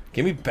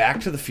 Give me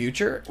Back to the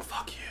Future.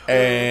 Fuck you.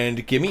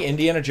 And give me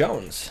Indiana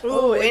Jones.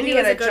 Ooh,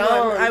 Indiana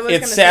Jones.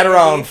 It sat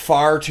around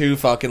far too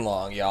fucking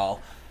long, y'all.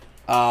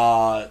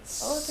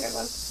 that's a good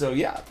one. So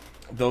yeah,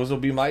 those will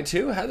be my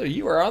 2. Heather,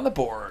 you are on the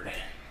board.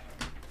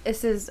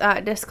 This is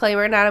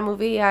disclaimer, not a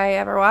movie I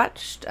ever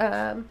watched.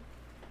 I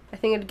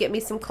think it'd get me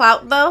some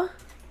clout though.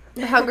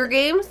 The Hunger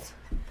Games.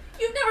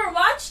 You've never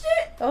watched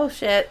it? Oh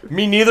shit.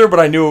 Me neither, but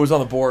I knew it was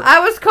on the board. I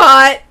was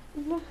caught.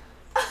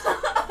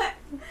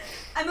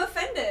 I'm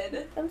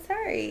offended. I'm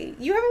sorry.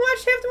 You haven't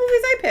watched half the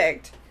movies I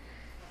picked.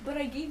 But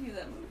I gave you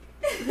that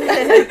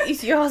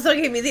movie. You also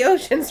gave me the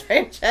Ocean's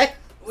franchise.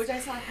 Which I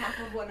saw half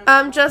of one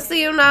of Just so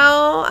you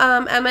know,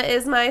 Emma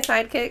is my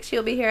sidekick.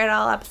 She'll be here at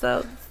all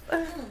episodes.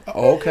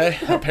 Okay,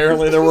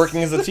 apparently they're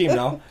working as a team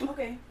now.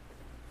 Okay.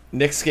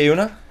 Nick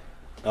Skeuna.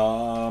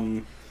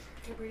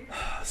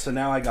 So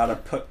now I gotta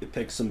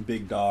pick some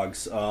big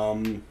dogs.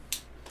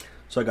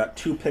 So I got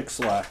 2 picks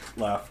left.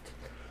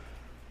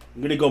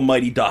 I'm gonna go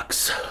Mighty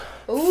Ducks.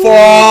 Ooh.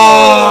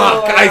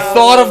 Fuck! I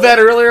thought of that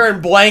earlier and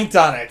blanked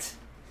on it.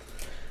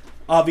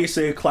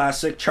 Obviously a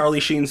classic. Charlie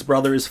Sheen's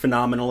brother is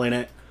phenomenal in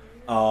it.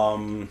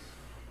 I'm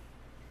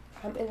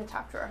in the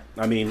top drawer.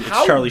 I mean, it's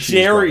How Charlie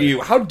Sheen's dare brother.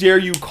 you? How dare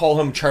you call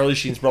him Charlie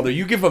Sheen's brother?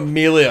 You give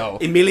Emilio.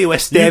 Emilio You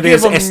Estevez.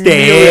 give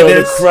Emilio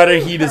the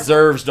credit he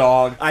deserves,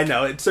 dog. I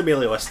know, it's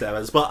Emilio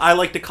Estevez, but I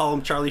like to call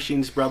him Charlie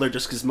Sheen's brother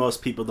just because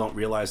most people don't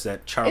realize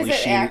that Charlie Is it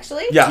Sheen...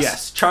 actually? Yes.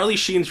 Yes, Charlie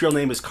Sheen's real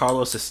name is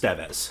Carlos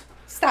Estevez.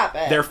 Stop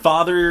it. Their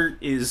father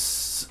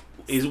was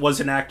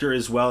an actor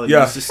as well, and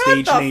Yeah. used the Shut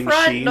stage the name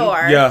front Sheen.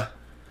 door. Yeah.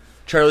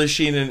 Charlie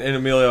Sheen and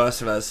Emilio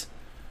Estevez.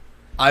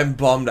 I'm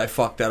bummed I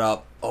fucked that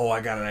up. Oh,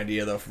 I got an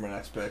idea, though, for my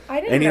next pick. I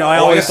didn't And, you know. know, I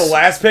Oh, always- it's the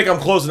last pick. I'm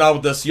closing out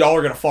with this. Y'all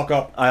are going to fuck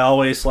up. I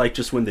always like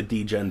just when the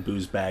D-Gen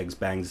booze bangs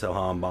the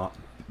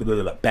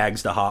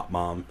hot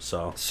mom,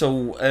 so...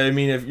 So, I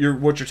mean,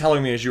 what you're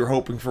telling me is you were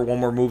hoping for one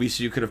more movie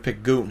so you could have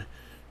picked Goon.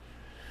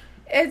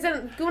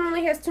 Goon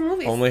only has 2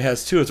 movies. Only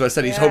has 2. So I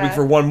said he's Yeah. hoping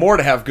for one more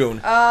to have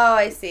Goon. Oh,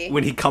 I see.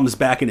 When he comes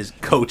back and is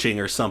coaching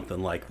or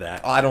something like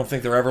that. I don't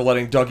think they're ever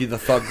letting Dougie the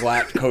Thug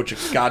Glatt coach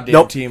a goddamn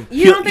Nope. team.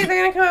 You don't think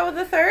they're gonna come out with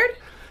a third?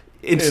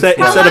 Instead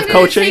How long of did it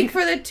coaching... take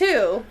for the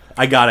 2?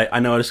 I got it. I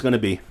know what it's going to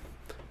be.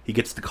 He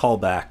gets the call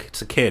back.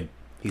 It's a kid.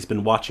 He's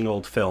been watching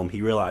old film.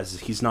 He realizes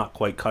he's not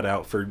quite cut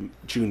out for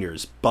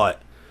juniors,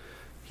 but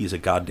he's a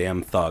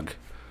goddamn thug.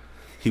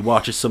 He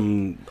watches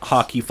some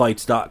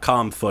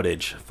hockeyfights.com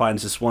footage,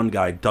 finds this one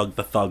guy, Doug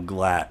the Thug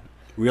Glatt,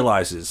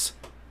 realizes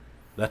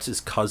that's his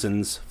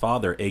cousin's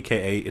father,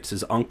 a.k.a. it's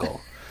his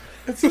uncle.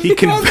 He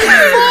can...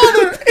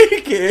 Father,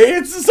 a.k.a.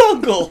 it's his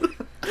uncle.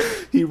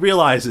 He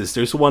realizes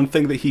there's one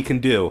thing that he can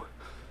do.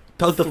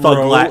 Doug the Throw Thug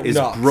Glatt is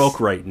nuts. broke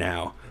right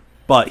now,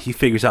 but he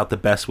figures out the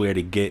best way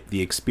to get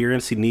the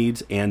experience he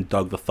needs and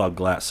Doug the Thug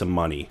Glatt some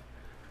money.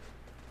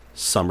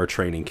 Summer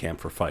training camp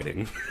for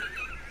fighting.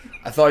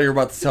 I thought you were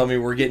about to tell me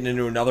we're getting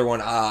into another one.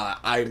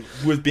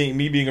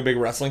 Being a big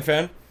wrestling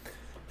fan,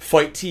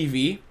 Fight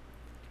TV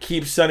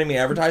keeps sending me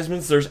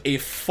advertisements. There's a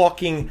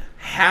fucking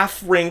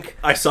half rink.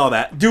 I saw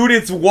that. Dude,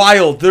 it's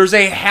wild. There's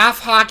a half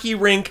hockey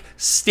rink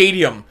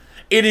stadium.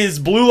 It is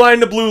blue line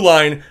to blue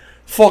line,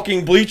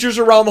 fucking bleachers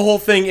around the whole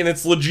thing, and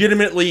it's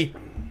legitimately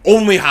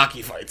only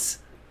hockey fights.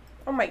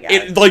 Oh my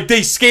god. Like,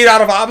 they skate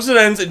out of opposite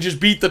ends and just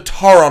beat the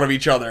tar out of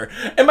each other.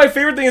 And my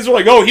favorite thing is they're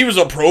like, oh, he was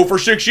a pro for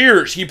 6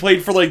 years. He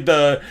played for, like,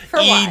 the For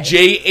why?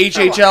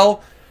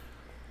 EJHHL.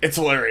 It's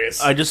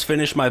hilarious. I just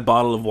finished my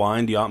bottle of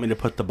wine. Do you want me to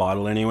put the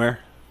bottle anywhere?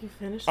 You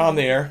finished On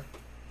the air.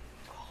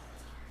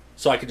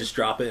 So I could just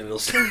drop it and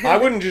it'll... I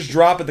wouldn't just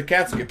drop it. The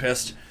cats will get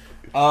pissed.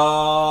 I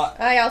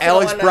also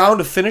Alex wanna Brown,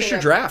 to finish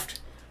clean your up. draft.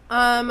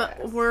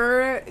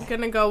 We're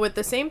gonna go with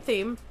the same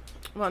theme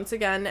once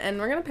again, and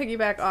we're gonna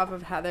piggyback off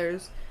of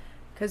Heather's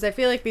because I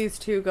feel like these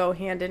two go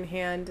hand in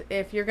hand.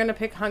 If you're gonna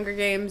pick Hunger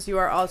Games, you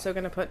are also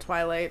gonna put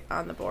Twilight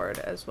on the board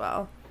as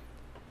well.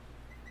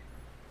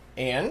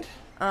 And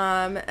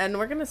And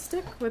we're gonna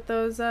stick with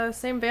those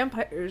same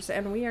vampires,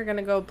 and we are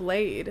gonna go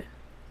Blade.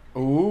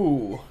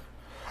 ooh,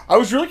 I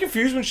was really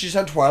confused when she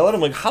said Twilight.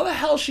 I'm like, how the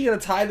hell is she gonna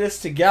tie this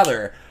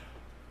together?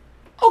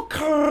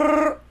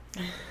 Okay.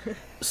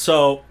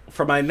 So,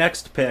 for my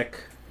next pick,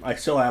 I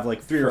still have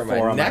like 3 or For 4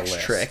 my on next my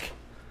list. trick.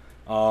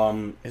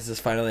 Is this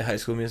finally High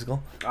School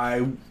Musical?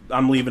 I'm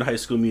leaving High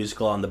School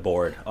Musical on the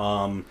board.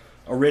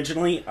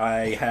 Originally,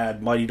 I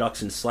had Mighty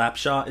Ducks and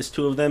Slapshot as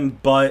 2 of them,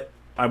 but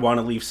I want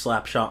to leave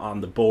Slapshot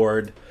on the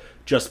board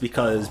just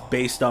because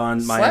based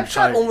on my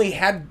Slapshot only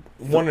had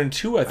 1 and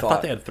 2, I I thought.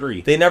 thought they had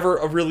 3. They never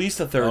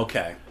released a third.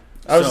 Okay.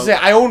 I was gonna say,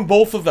 I own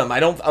both of them.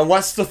 I don't,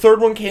 unless the third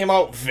one came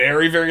out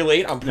very, very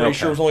late. I'm pretty Okay.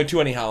 sure it was only 2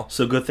 anyhow.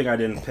 So good thing I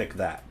didn't pick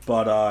that.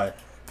 But,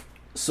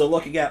 so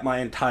looking at my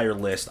entire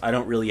list, I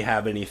don't really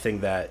have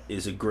anything that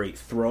is a great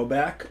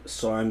throwback.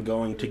 So I'm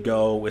going to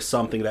go with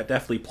something that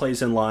definitely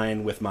plays in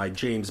line with my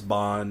James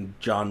Bond,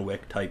 John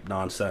Wick type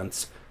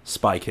nonsense.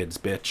 Spy Kids,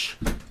 bitch.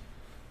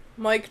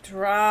 Mic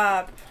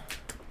drop.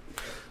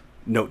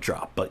 Note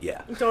drop, but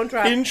yeah. Don't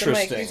drop the mic.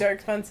 Interesting. These are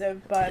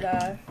expensive,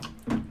 but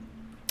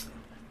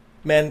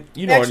Man,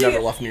 you know actually, I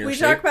never left New York we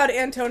State. talk about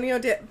Antonio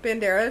Mm.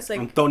 Banderas.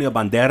 Like, Antonio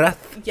Banderas.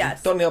 yes,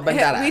 Antonio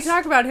Banderas. We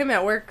talk about him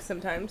at work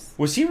sometimes.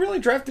 Was he really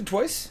drafted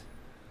twice?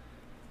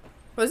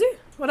 Was he?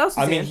 What else?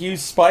 Was I mean, he in?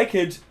 he's Spy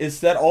Kids. Is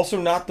that also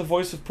not the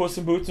voice of Puss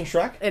in Boots and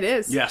Shrek? It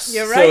is. Yes.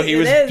 You're right. So he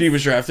it is.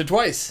 was drafted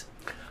twice.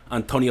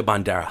 Antonio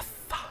Banderas.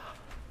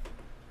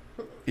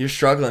 You're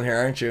struggling here,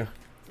 aren't you?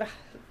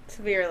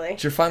 Severely.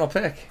 It's your final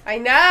pick. I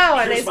know,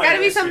 and Here's it's my got to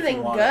be list if you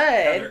something want good.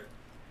 it. Heather,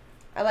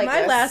 I like my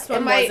this. last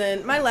one It might-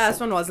 wasn't. My last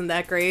one wasn't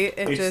that great.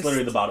 It It's just.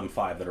 literally the bottom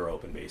 5 that are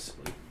open,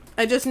 basically.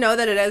 I just know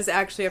that it is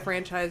actually a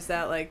franchise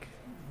that like.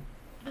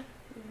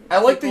 I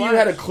like that you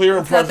had a clear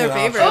and It's not present their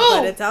option. favorite, Oh!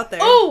 but it's out there.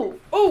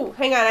 Oh,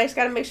 hang on. I just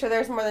got to make sure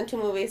there's more than 2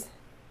 movies.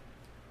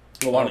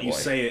 Well, why don't Oh, you boy.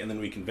 say it and then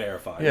we can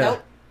verify. Yeah.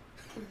 Nope.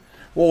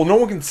 Well, no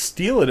one can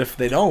steal it if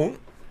they don't.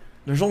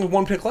 There's only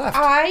 1 pick left.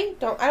 I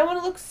don't want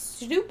to look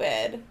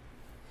stupid.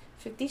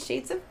 50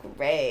 Shades of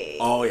Grey.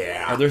 Oh,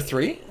 yeah. Are there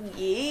 3?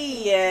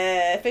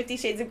 Yeah. 50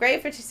 Shades of Grey,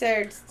 50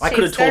 Shades I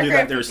could have told you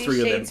Darker, that there's 50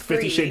 3 of them. Shades 50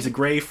 Free. Shades of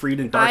Grey, Freed,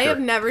 and Darker. I have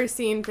never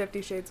seen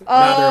 50 Shades of Grey.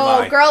 Neither have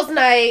Oh, I. Girls'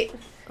 Night.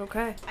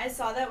 Okay. I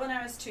saw that when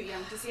I was too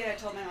young to see it. I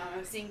told my mom I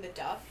was seeing The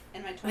Duff,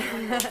 and my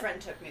 21-year-old friend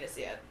took me to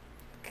see it.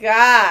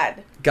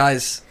 God.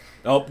 Guys,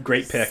 Oh,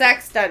 great pick.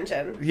 Sex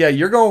Dungeon. yeah,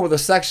 you're going with a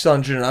sex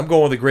dungeon, and I'm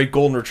going with a great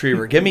golden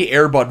retriever. Give me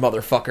Air Bud,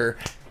 motherfucker.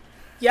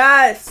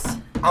 Yes.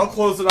 I'll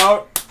close it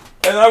out.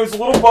 And I was a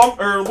little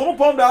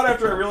bummed out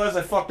after I realized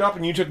I fucked up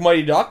and you took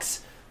Mighty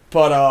Ducks.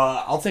 But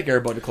I'll take Air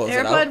Bud to close it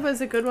out. Air Bud was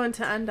a good one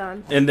to end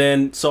on. And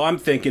then, so I'm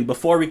thinking,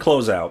 before we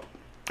close out,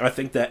 I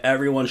think that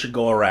everyone should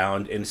go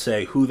around and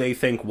say who they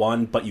think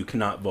won, but you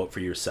cannot vote for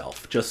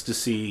yourself, just to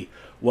see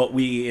what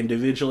we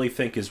individually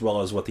think as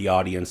well as what the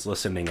audience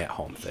listening at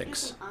home thinks.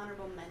 Some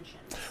honorable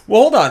mentions.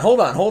 Well,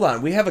 hold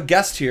on. We have a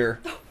guest here.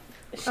 Oh,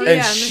 And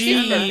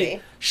yeah,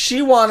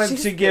 she wanted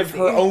She's to give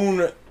her busy.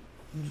 own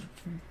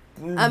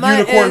Emma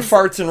unicorn is-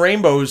 farts and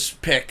rainbows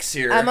picks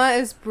here. Emma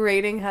is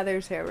braiding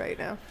Heather's hair right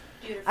now.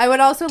 Beautiful. I would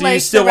also Do you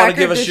like still the wanna record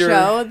give us to your-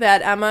 show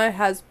that Emma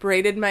has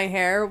braided my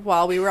hair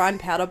while we were on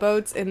paddle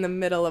boats in the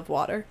middle of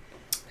water.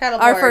 Paddleboard.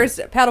 Our first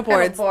paddle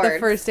boards, the Paddleboards.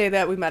 first day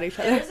that we met each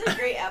It other. was a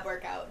great ab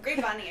workout. Great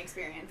bonding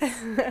experience,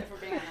 if we're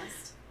being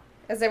honest.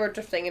 As they were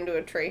drifting into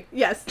a tree.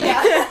 Yes.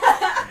 Yeah.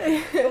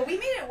 But we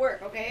made it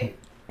work, okay?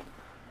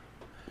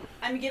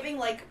 I'm giving,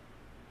 like,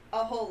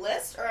 a whole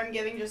list, or I'm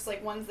giving just,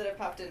 like, ones that have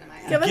popped into my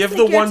head? Give us Give like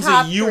the your ones that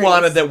top you threes.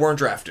 wanted that weren't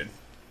drafted.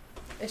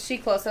 Is she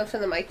close enough to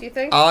the mic, do you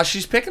think?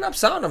 She's picking up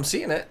sound. I'm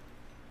seeing it.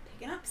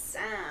 Picking up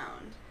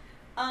sound.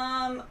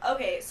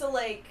 Okay, so,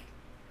 like,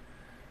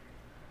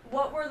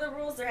 what were the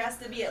rules? There has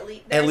to be at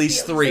least... At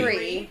least 3.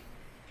 Three.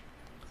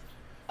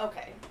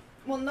 Okay.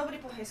 Well, nobody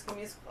put High School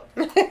Musical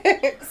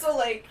up. So,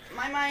 like,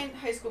 my mind,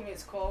 High School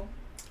Musical.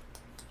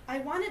 I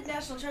wanted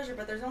National Treasure,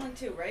 but there's only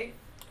 2, right?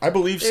 I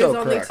believe There's so,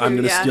 only correct. two. I'm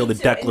going to Yeah. steal the So-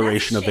 and that's a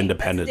Declaration of shame.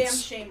 Independence. That's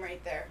a damn shame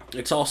right there.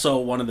 It's also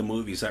one of the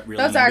movies that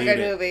really Those are made good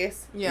it.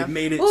 movies. Yeah. It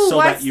made it Ooh, so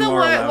what's that you the are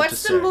one? allowed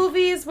What's to the say.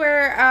 movies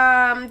where they're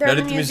Night in at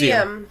the the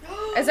museum?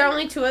 Is there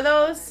only 2 of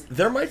those?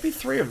 There might be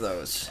 3 of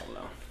those.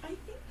 I think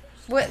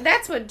What?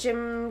 That's what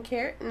Jim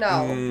Carrey. No,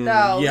 Mm,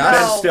 no, yeah. no.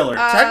 Ben Stiller.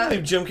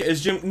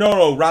 Technically,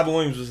 No, Robin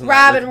Williams was in that.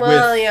 Robin with,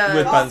 Williams.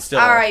 With Ben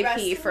Stiller.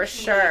 R.I.P. Rest for in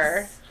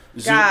sure.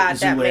 peace. God,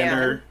 that Zoolander.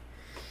 man.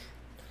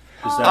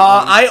 Is that one?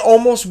 I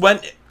almost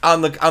went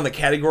on the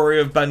category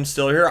of Ben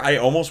Stiller here. I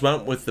almost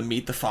went with the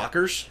Meet the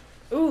Fockers.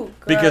 Ooh,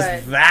 good. Because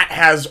that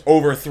has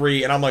over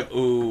 3, and I'm like,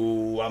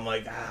 How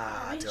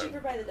many dude. Cheaper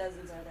by the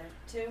Dozens are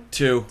there? 2?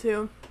 2.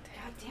 2.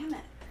 God damn it.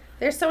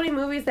 There's so many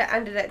movies that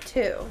ended at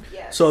 2.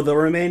 Yeah. So the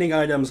remaining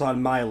items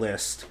on my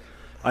list,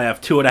 I have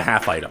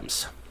 2.5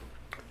 items.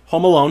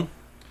 Home Alone,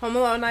 Home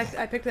Alone, I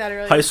picked that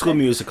earlier. High School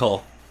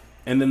Musical,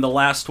 and then the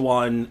last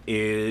one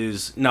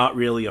is not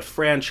really a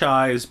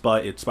franchise,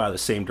 but it's by the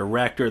same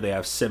director. They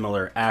have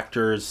similar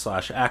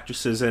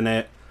actors/actresses in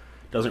it.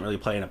 Doesn't really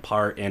play in a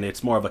part, and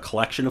it's more of a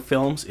collection of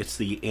films. It's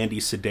the Andy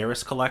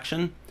Sedaris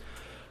collection.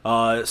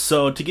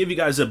 So to give you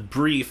guys a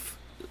brief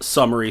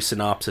summary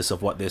synopsis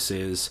of what this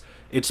is,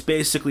 it's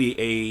basically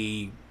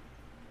a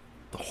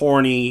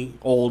horny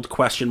old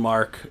question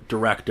mark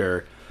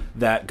director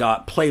that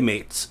got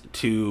playmates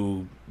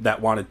that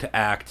wanted to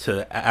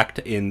act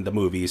in the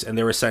movies, and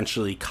they're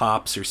essentially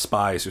cops or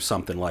spies or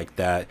something like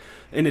that,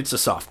 and it's a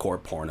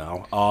softcore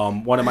porno.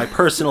 One of my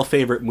personal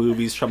favorite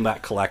movies from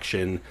that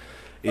collection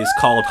is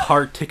called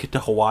Hard Ticket to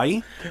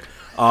Hawaii.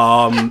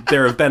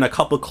 There have been a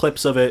couple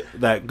clips of it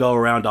that go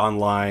around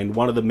online.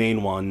 One of the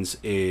main ones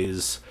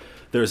is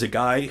there's a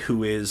guy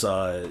who is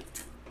on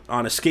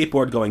a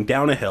skateboard going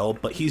down a hill,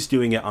 but he's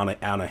doing it on a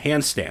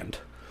handstand.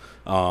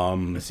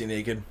 Is he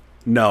naked?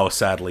 No,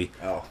 sadly.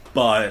 Oh.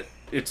 But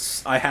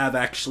I have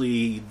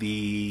actually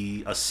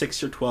a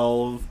 6 or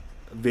 12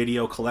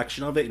 video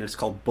collection of it, and it's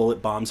called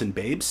Bullet Bombs and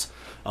Babes.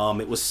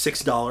 It was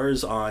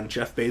 $6 on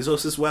Jeff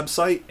Bezos'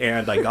 website,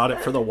 and I got it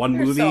for the one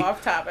You're movie. so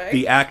off topic.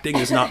 The acting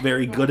is not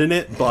very good in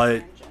it,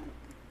 but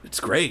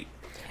it's great.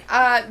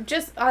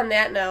 Just on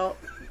that note,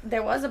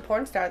 there was a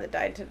porn star that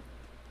died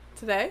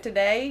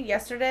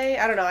yesterday.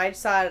 I don't know. I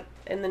just saw it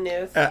in the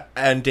news.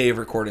 And Dave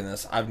recording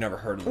this. I've never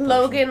heard of the person.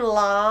 Logan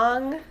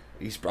Long.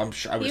 I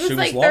would He assume was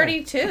like he's long.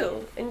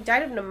 32 and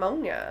died of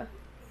pneumonia.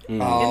 In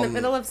the Um,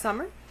 middle of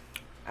summer?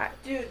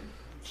 Dude,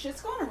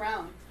 shit's going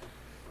around.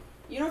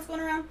 You know what's going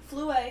around?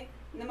 Flu A,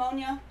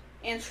 pneumonia,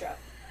 and strep.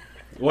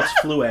 What's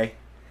flu A?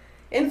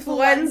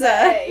 Influenza.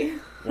 A.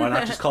 Why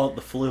not just call it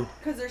the flu?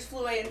 Because there's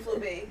flu A and flu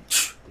B.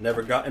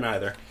 Never gotten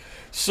either.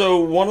 So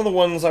one of the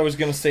ones I was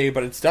gonna say,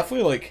 but it's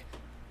definitely like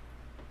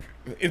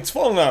it's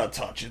fallen out of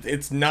touch.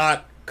 It's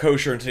not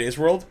kosher in today's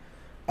world.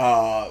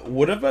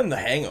 Would have been The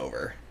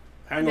Hangover.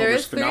 Hangover's There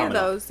is 3 of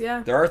phenomenal. those,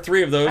 yeah. There are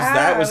 3 of those.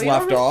 that was we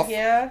left almost-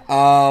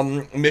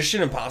 off. Yeah.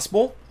 Mission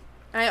Impossible.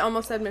 I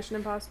almost said Mission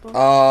Impossible.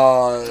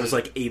 There's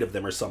like 8 of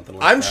them or something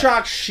like I'm that.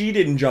 shocked she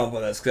didn't jump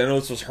on this because I know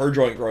this was her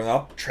joint growing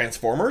up.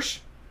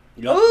 Transformers.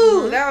 Yup.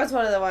 Ooh, that was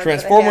one of the ones.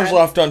 Transformers that I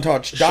had. left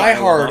untouched. Die Shia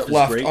Hard LaBeouf is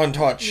left great.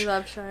 untouched. You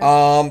love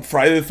Shia.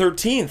 Friday the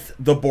 13th,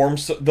 the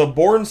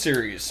Bourne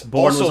series.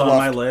 Bourne also was on left.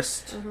 my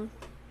list.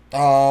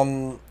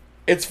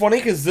 It's funny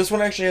because this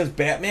one actually has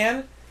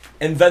Batman,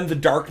 and then the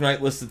Dark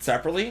Knight listed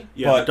separately.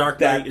 Yeah, but the Dark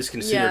Knight is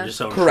considered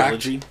its own Correct.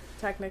 trilogy.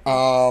 Technically.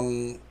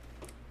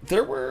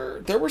 There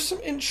were some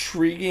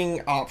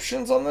intriguing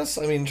options on this.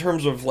 I mean, in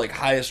terms of like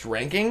highest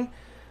ranking,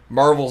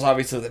 Marvel's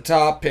obviously at the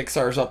top.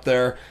 Pixar's up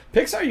there.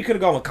 Pixar, you could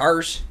have gone with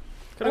Cars.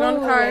 Could have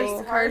gone Cars.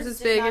 Oh. Cars is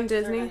did big not in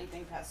deserve Disney.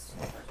 anything past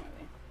the first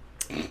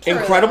movie. True,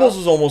 Incredibles though.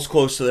 is almost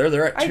close to there.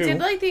 They're at 2. I did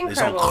like the Les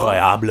Incredibles.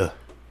 Incroyables.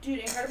 Dude,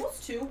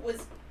 Incredibles 2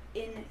 was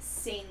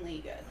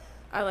insanely good.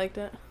 I liked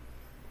it.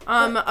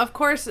 Of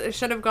course, it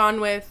should have gone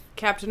with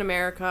Captain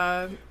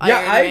America. Yeah,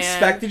 Iron I Man.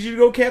 expected you to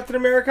go Captain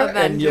America,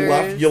 and you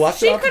Avengers. left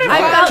She it up to could've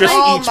July. gone Just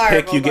all each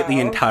pick, Marvel, you get the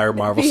though. entire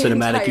Marvel The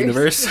Cinematic entire-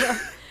 Universe.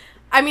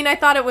 I mean, I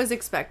thought it was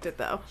expected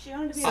though. She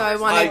wanted to be So I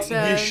wanted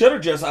to- You should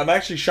have just. I'm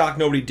actually shocked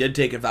nobody did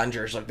take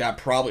Avengers. Like that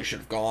probably should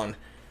have gone.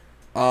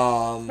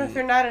 But if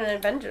you're not an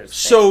Avengers fan.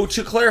 So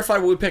to clarify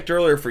what we picked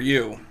earlier for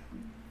you,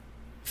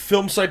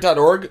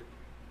 filmsite.org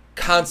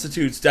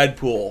constitutes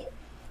Deadpool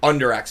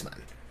under X-Men.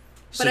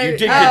 So But you I- did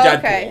get Oh, Deadpool.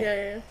 okay.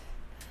 Yeah.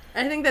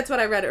 I think that's what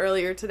I read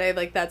earlier today.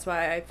 Like that's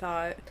why I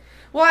thought.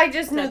 Well, I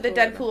just knew that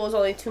Deadpool. Deadpool was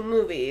only 2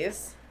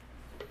 movies.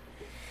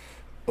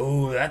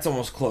 Oh, that's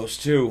almost close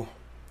too.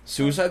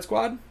 Suicide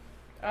Squad?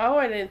 Oh,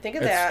 I didn't think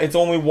of that. It's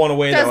only one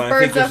away Does though. And I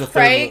think Birds there's a of third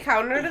Prey one.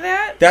 counter to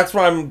that? That's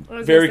what I'm I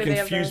was very gonna say they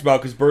have confused the-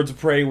 about because Birds of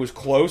Prey was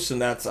close,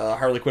 and that's a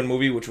Harley Quinn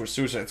movie, which was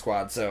Suicide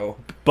Squad. So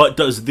But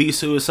does the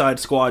Suicide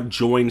Squad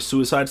join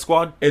Suicide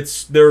Squad?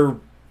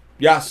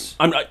 yes,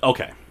 I'm not,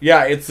 okay.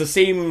 yeah, it's the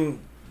same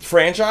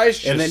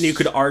franchise. And then just- you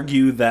could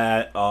argue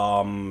that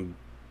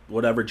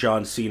whatever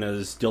John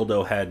Cena's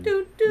dildo head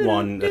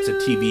one, that's a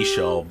TV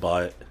show,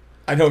 but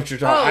I know what you're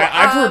talking. Oh,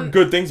 I've heard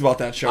good things about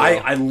that show.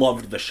 I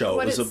loved the show.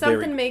 What it was is a something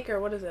very Maker?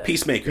 What is it?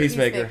 Peacemaker.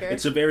 Peacemaker.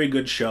 It's a very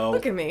good show.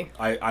 Look at me.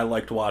 I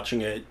liked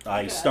watching it.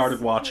 I Yes.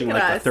 started watching Look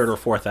at like us. the 3rd or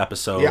 4th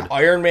episode. Yeah,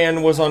 Iron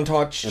Man was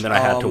untouched, And then I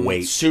had to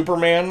wait.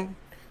 Superman,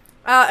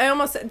 I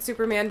almost said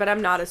Superman, but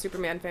I'm not a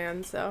Superman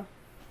fan, so.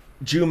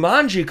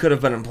 Jumanji could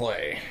have been in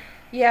play.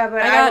 Yeah,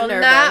 but I I, got will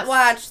nervous. not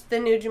watch the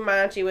new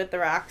Jumanji with The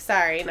Rock.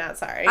 Sorry, not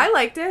sorry. I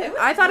liked it. It was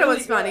I thought it really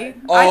was funny.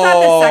 good. I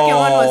thought the second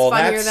one Oh, was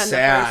funnier that's than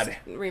sad. the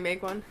first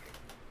remake one.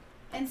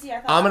 And see, I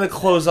thought I'm going to that was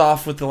close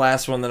off with the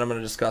last one that I'm going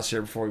to discuss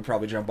here before we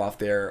probably jump off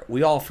there.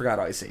 We all forgot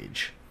Ice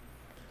Age.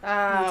 Oh,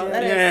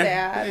 that is Yeah.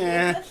 sad.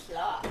 Yeah. good. It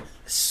sucked.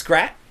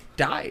 Scrat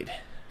died.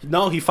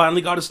 No, he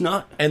finally got his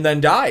nut. And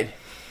then died.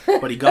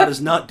 But he got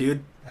his nut,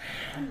 dude.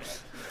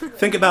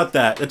 Think about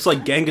that. It's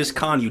like Genghis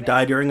Khan. You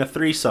die during a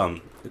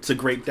threesome. It's a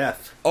great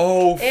death.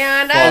 Oh,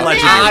 And fuck. on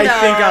Allegedly. that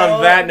I think on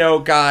note- that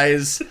note,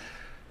 guys,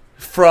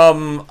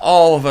 from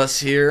all of us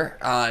here,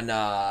 on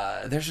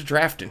there's a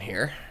draft in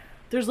here.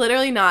 There's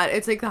literally not.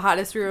 It's like the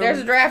hottest room There's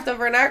a draft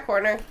over in our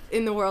corner.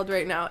 in the world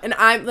right now. And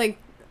I'm like,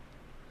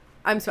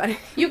 I'm sweating.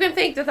 You can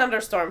thank the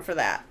thunderstorm for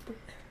that.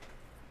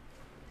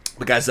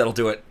 But guys, that'll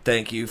do it.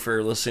 Thank you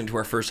for listening to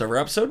our first ever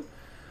episode.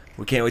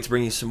 We can't wait to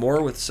bring you some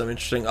more with some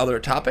interesting other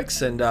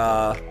topics. And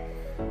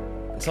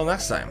until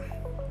next time,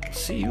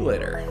 see you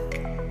later.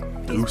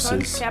 Peace,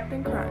 Deuces.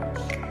 Captain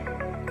Crunch.